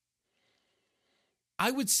 I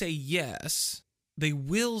would say yes. They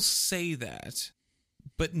will say that,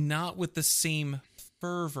 but not with the same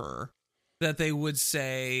fervor that they would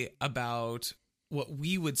say about what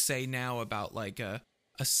we would say now about like a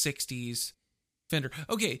 60s Fender.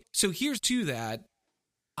 Okay, so here's to that.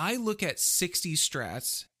 I look at 60s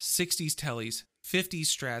Strats, 60s Tellies, 50s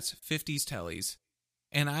Strats, 50s Tellies,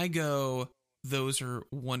 and I go, those are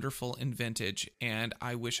wonderful and vintage, and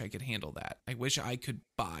I wish I could handle that. I wish I could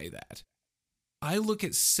buy that. I look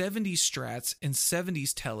at 70s Strats and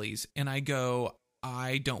 70s Tellies, and I go,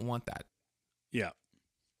 I don't want that. Yeah.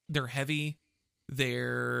 They're heavy,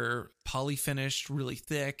 they're poly-finished, really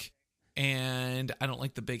thick, and I don't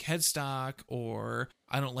like the big headstock, or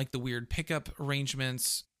I don't like the weird pickup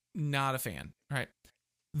arrangements. Not a fan. All right.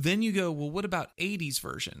 Then you go, well, what about 80s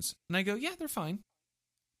versions? And I go, yeah, they're fine.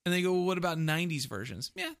 And they go, well, what about 90s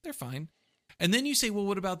versions? Yeah, they're fine. And then you say, well,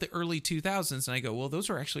 what about the early 2000s? And I go, well, those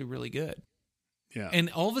are actually really good. Yeah. And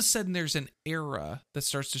all of a sudden there's an era that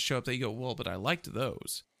starts to show up that you go, well, but I liked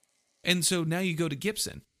those. And so now you go to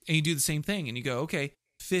Gibson and you do the same thing and you go, okay,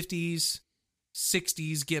 50s,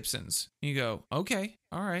 60s Gibsons. And you go, okay,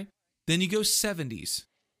 all right. Then you go 70s.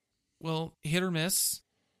 Well, hit or miss.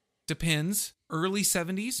 Depends. Early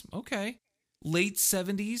 70s. Okay. Late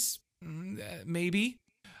 70s. Maybe.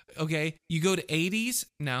 Okay. You go to 80s.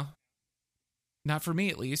 No. Not for me,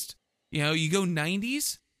 at least. You go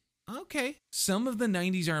 90s. Okay. Some of the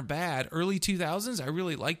 90s aren't bad. Early 2000s, I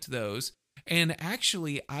really liked those. And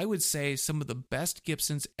actually, I would say some of the best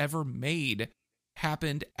Gibsons ever made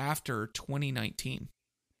happened after 2019.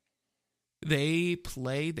 They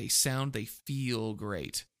play, they sound, they feel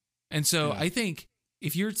great. And so I think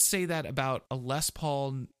if you're to say that about a Les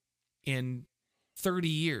Paul in 30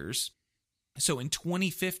 years, so in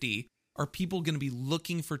 2050, are people going to be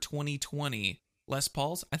looking for 2020 Les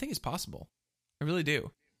Pauls? I think it's possible. I really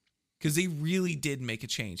do. Because they really did make a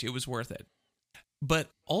change. It was worth it. But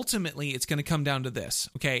ultimately, it's going to come down to this.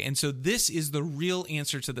 Okay, and so this is the real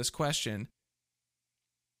answer to this question.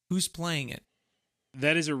 Who's playing it?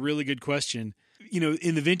 That is a really good question.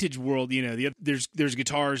 in the vintage world, there's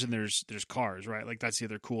guitars and there's cars, right? Like that's the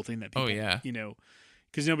other cool thing that people,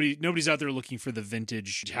 because nobody's out there looking for the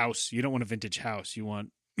vintage house. You don't want a vintage house. You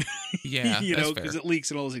want, because it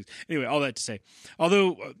leaks and all those things. Anyway, all that to say,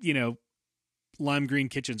 although, lime green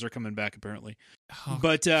kitchens are coming back apparently,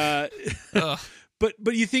 but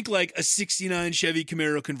you think like a 69 Chevy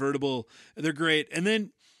Camaro convertible, they're great. And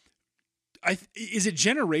then is it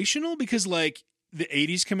generational? Because like the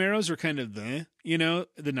 80s Camaros are kind of the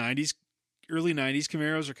 90s, early 90s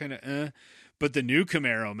Camaros are kind of but the new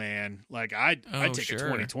Camaro, man, like I'd take a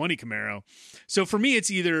 2020 Camaro. So for me, it's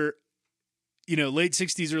either, late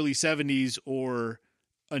 60s, early 70s or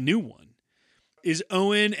a new one. Is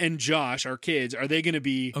Owen and Josh, our kids, are they going to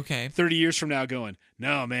be 30 years from now going,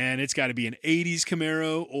 no, man, it's got to be an 80s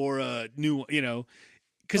Camaro or a new,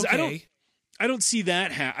 because I don't see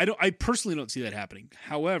that. I personally don't see that happening.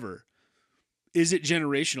 However, is it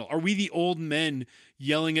generational? Are we the old men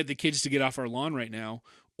yelling at the kids to get off our lawn right now?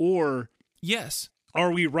 Or yes,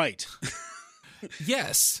 are we right?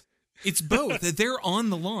 Yes, it's both. They're on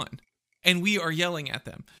the lawn and we are yelling at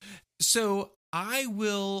them. So I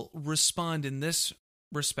will respond in this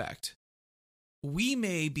respect. We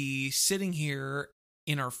may be sitting here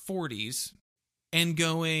in our 40s and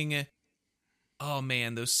going, oh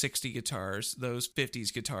man, those 60 guitars, those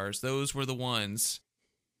 50s guitars, those were the ones.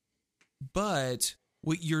 But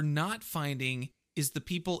what you're not finding is the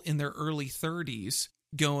people in their early 30s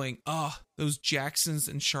going, oh, those Jacksons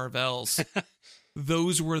and Charvels,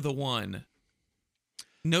 those were the one.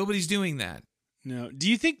 Nobody's doing that. No. Do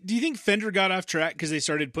you think Fender got off track because they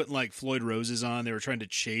started putting like Floyd Roses on? They were trying to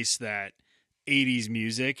chase that 80s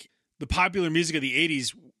music. The popular music of the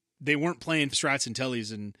 80s, they weren't playing Strats and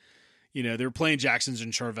Tellys and, they were playing Jacksons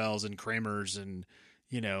and Charvels and Kramers and,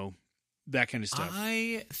 that kind of stuff.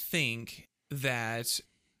 I think that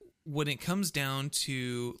when it comes down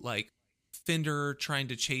to like Fender trying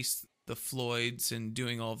to chase the Floyds and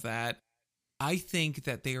doing all of that, I think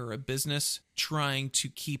that they are a business trying to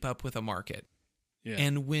keep up with a market. Yeah.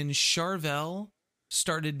 And when Charvel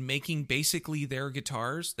started making basically their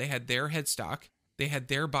guitars, they had their headstock, they had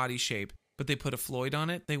their body shape, but they put a Floyd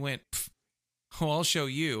on it. They went, I'll show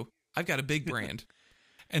you. I've got a big brand.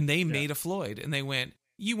 And they made a Floyd and they went,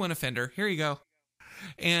 you want a Fender, here you go.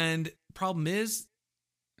 And problem is,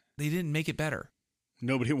 they didn't make it better.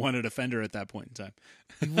 Nobody wanted a Fender at that point in time.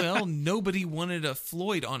 Well, nobody wanted a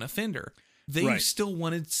Floyd on a Fender. They still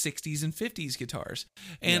wanted 60s and 50s guitars.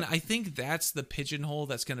 And I think that's the pigeonhole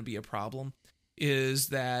that's going to be a problem, is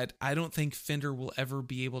that I don't think Fender will ever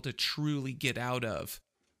be able to truly get out of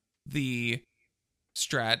the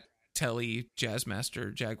Strat, Tele,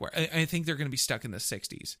 Jazzmaster, Jaguar. I think they're going to be stuck in the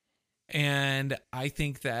 60s. And I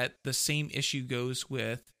think that the same issue goes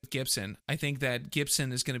with Gibson. I think that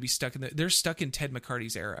Gibson is going to be stuck they're stuck in Ted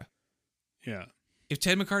McCarty's era. Yeah. If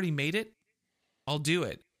Ted McCarty made it, I'll do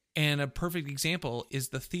it. And a perfect example is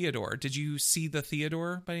the Theodore. Did you see the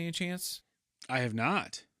Theodore by any chance? I have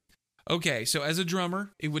not. Okay, so as a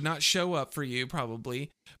drummer, it would not show up for you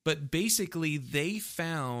probably, but basically they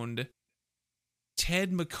found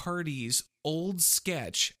Ted McCarty's old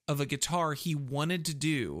sketch of a guitar he wanted to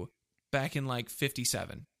do back in like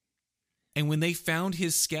 57. And when they found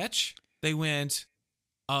his sketch, they went,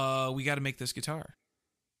 we got to make this guitar.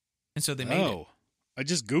 And so they made it. I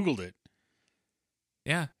just Googled it.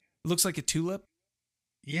 Yeah. It looks like a tulip.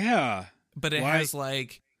 Yeah. But it has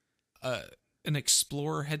like an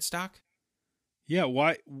Explorer headstock. Yeah.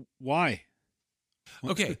 Why?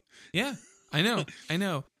 Okay. Yeah. I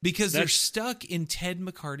know. Because they're stuck in Ted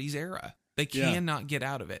McCarty's era. They cannot get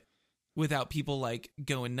out of it without people like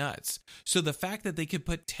going nuts. So the fact that they could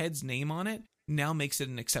put Ted's name on it now makes it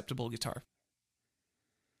an acceptable guitar.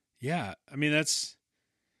 Yeah. I mean, that's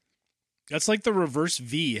like the reverse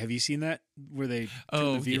V. Have you seen that where they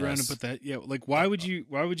turn the V around and put that? Yeah. Like, why would you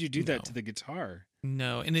do that to the guitar?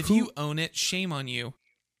 No. And if you own it, shame on you.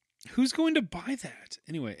 Who's going to buy that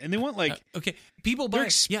anyway? And they want like, people buy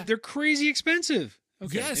it. Yeah. They're crazy expensive.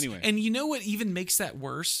 Okay. Yes. Anyway. And you know what even makes that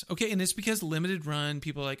worse? Okay. And it's because limited run,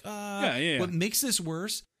 people are like, yeah. What makes this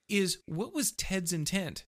worse is, what was Ted's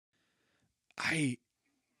intent?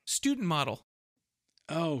 Student model.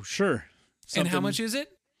 Oh, sure. And how much is it?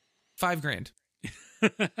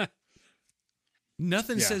 $5,000.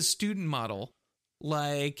 Nothing says student model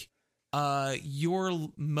like your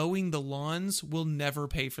mowing the lawns will never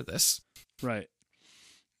pay for this. Right.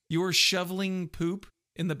 Your shoveling poop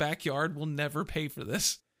in the backyard will never pay for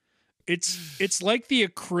this. It's like the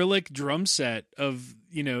acrylic drum set of,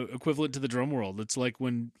 equivalent to the drum world. It's like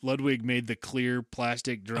when Ludwig made the clear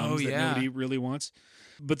plastic drums that nobody really wants,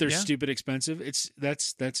 but they're stupid expensive.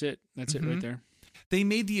 That's it. That's it right there. They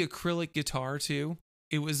made the acrylic guitar too.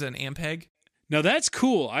 It was an Ampeg. Now that's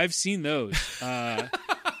cool. I've seen those.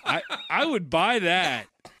 I would buy that.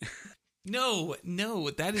 No,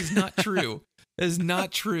 that is not true. That is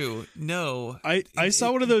not true. No. I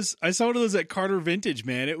saw one of those. I saw one of those at Carter Vintage,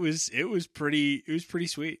 man. It was pretty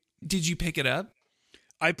sweet. Did you pick it up?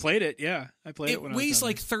 I played it. Yeah, I played it when I was weighs down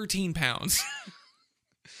like 13 pounds.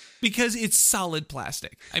 Because it's solid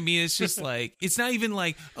plastic. I mean, it's just like, it's not even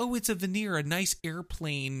like, oh, it's a veneer, a nice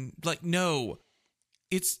airplane. Like, no.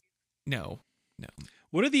 No.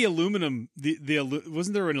 What are the aluminum?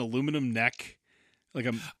 Wasn't there an aluminum neck? Like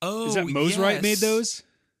is that Mosrite yes. made those?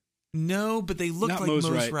 No, but they look Not like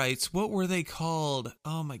Mosrite. Mosrites. What were they called?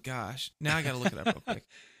 Oh my gosh! Now I gotta look it up real quick.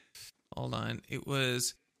 Hold on. It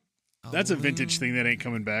was. That's a vintage thing that ain't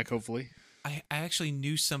coming back. Hopefully. I actually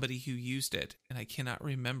knew somebody who used it, and I cannot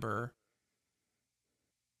remember.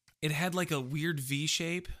 It had like a weird V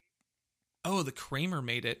shape. Oh, the Kramer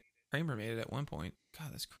made it. Kramer made it at one point. God,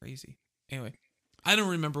 that's crazy. Anyway, I don't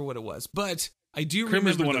remember what it was, but I do remember.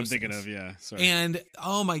 Kramer's the one I'm those thinking things. of. Yeah, sorry. And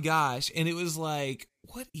oh my gosh, and it was like,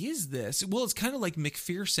 what is this? Well, it's kind of like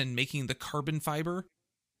McPherson making the carbon fiber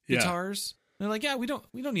guitars. They're like, yeah, we don't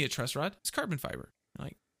need a truss rod. It's carbon fiber. I'm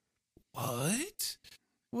like, what?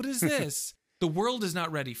 What is this? The world is not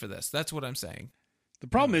ready for this. That's what I'm saying. The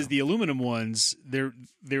problem is the aluminum ones. They're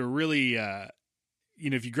really,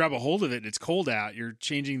 if you grab a hold of it and it's cold out, you're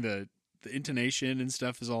changing the intonation and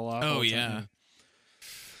stuff is all off. Oh yeah.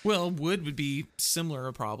 Well, wood would be similar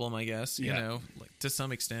a problem, I guess. You know, like to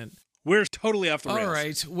some extent. We're totally off the rails. All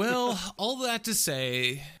right. Well, all that to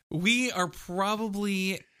say, we are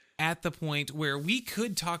probably at the point where we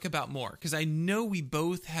could talk about more, because I know we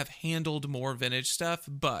both have handled more vintage stuff,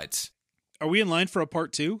 but... Are we in line for a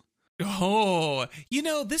part 2? Oh,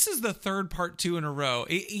 this is the third part 2 in a row.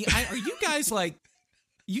 Are you guys like...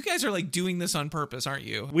 You guys are like doing this on purpose, aren't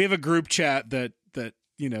you? We have a group chat that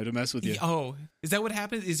to mess with you. Oh, is that what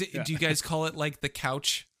happens? Is it? Yeah. Do you guys call it like the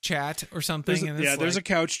couch chat or something? There's a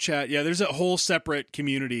couch chat. Yeah, there's a whole separate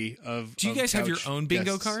community of. Do you guys have your own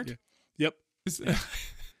bingo card? Yeah. Yep.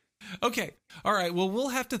 Okay. All right. Well, we'll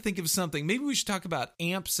have to think of something. Maybe we should talk about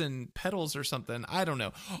amps and pedals or something. I don't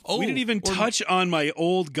know. Oh, we didn't even touch on my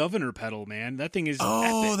old Governor pedal, man. That thing is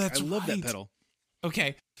epic. That's I love that pedal.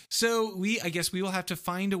 Okay. So I guess we will have to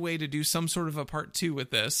find a way to do some sort of a part 2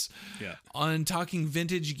 with this. Yeah. On talking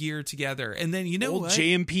vintage gear together. And then, old what?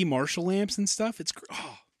 JMP Marshall amps and stuff. It's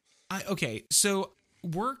okay. So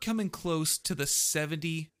we're coming close to the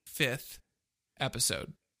 75th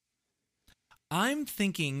episode. I'm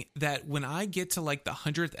thinking that when I get to like the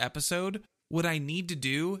 100th episode, what I need to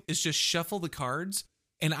do is just shuffle the cards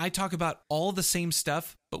and I talk about all the same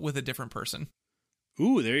stuff, but with a different person.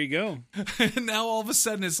 Ooh, there you go. And now all of a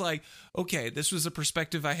sudden it's like, okay, this was a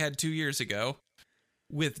perspective I had 2 years ago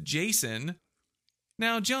with Jason.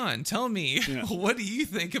 Now, John, tell me, what do you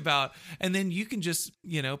think about? And then you can just,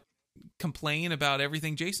 complain about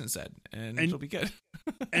everything Jason said, and it'll be good.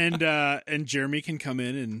 and Jeremy can come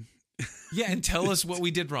in and and tell us what we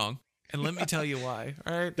did wrong. And let me tell you why.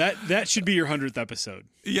 All right. That should be your 100th episode.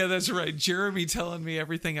 Yeah, that's right. Jeremy telling me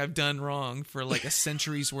everything I've done wrong for like a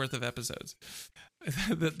century's worth of episodes.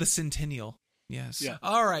 The centennial. Yes. Yeah.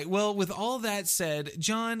 All right. Well, with all that said,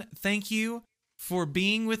 John, thank you for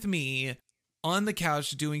being with me on the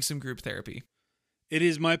couch doing some group therapy. It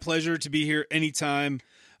is my pleasure to be here anytime.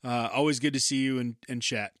 Always good to see you and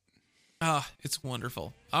chat. It's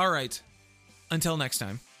wonderful. All right. Until next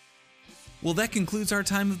time. Well, that concludes our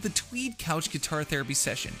time of the Tweed Couch Guitar Therapy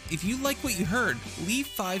session. If you like what you heard, leave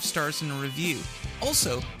 5 stars and a review.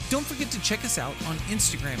 Also, don't forget to check us out on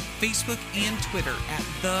Instagram, Facebook, and Twitter at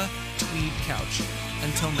The Tweed Couch.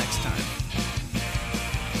 Until next time.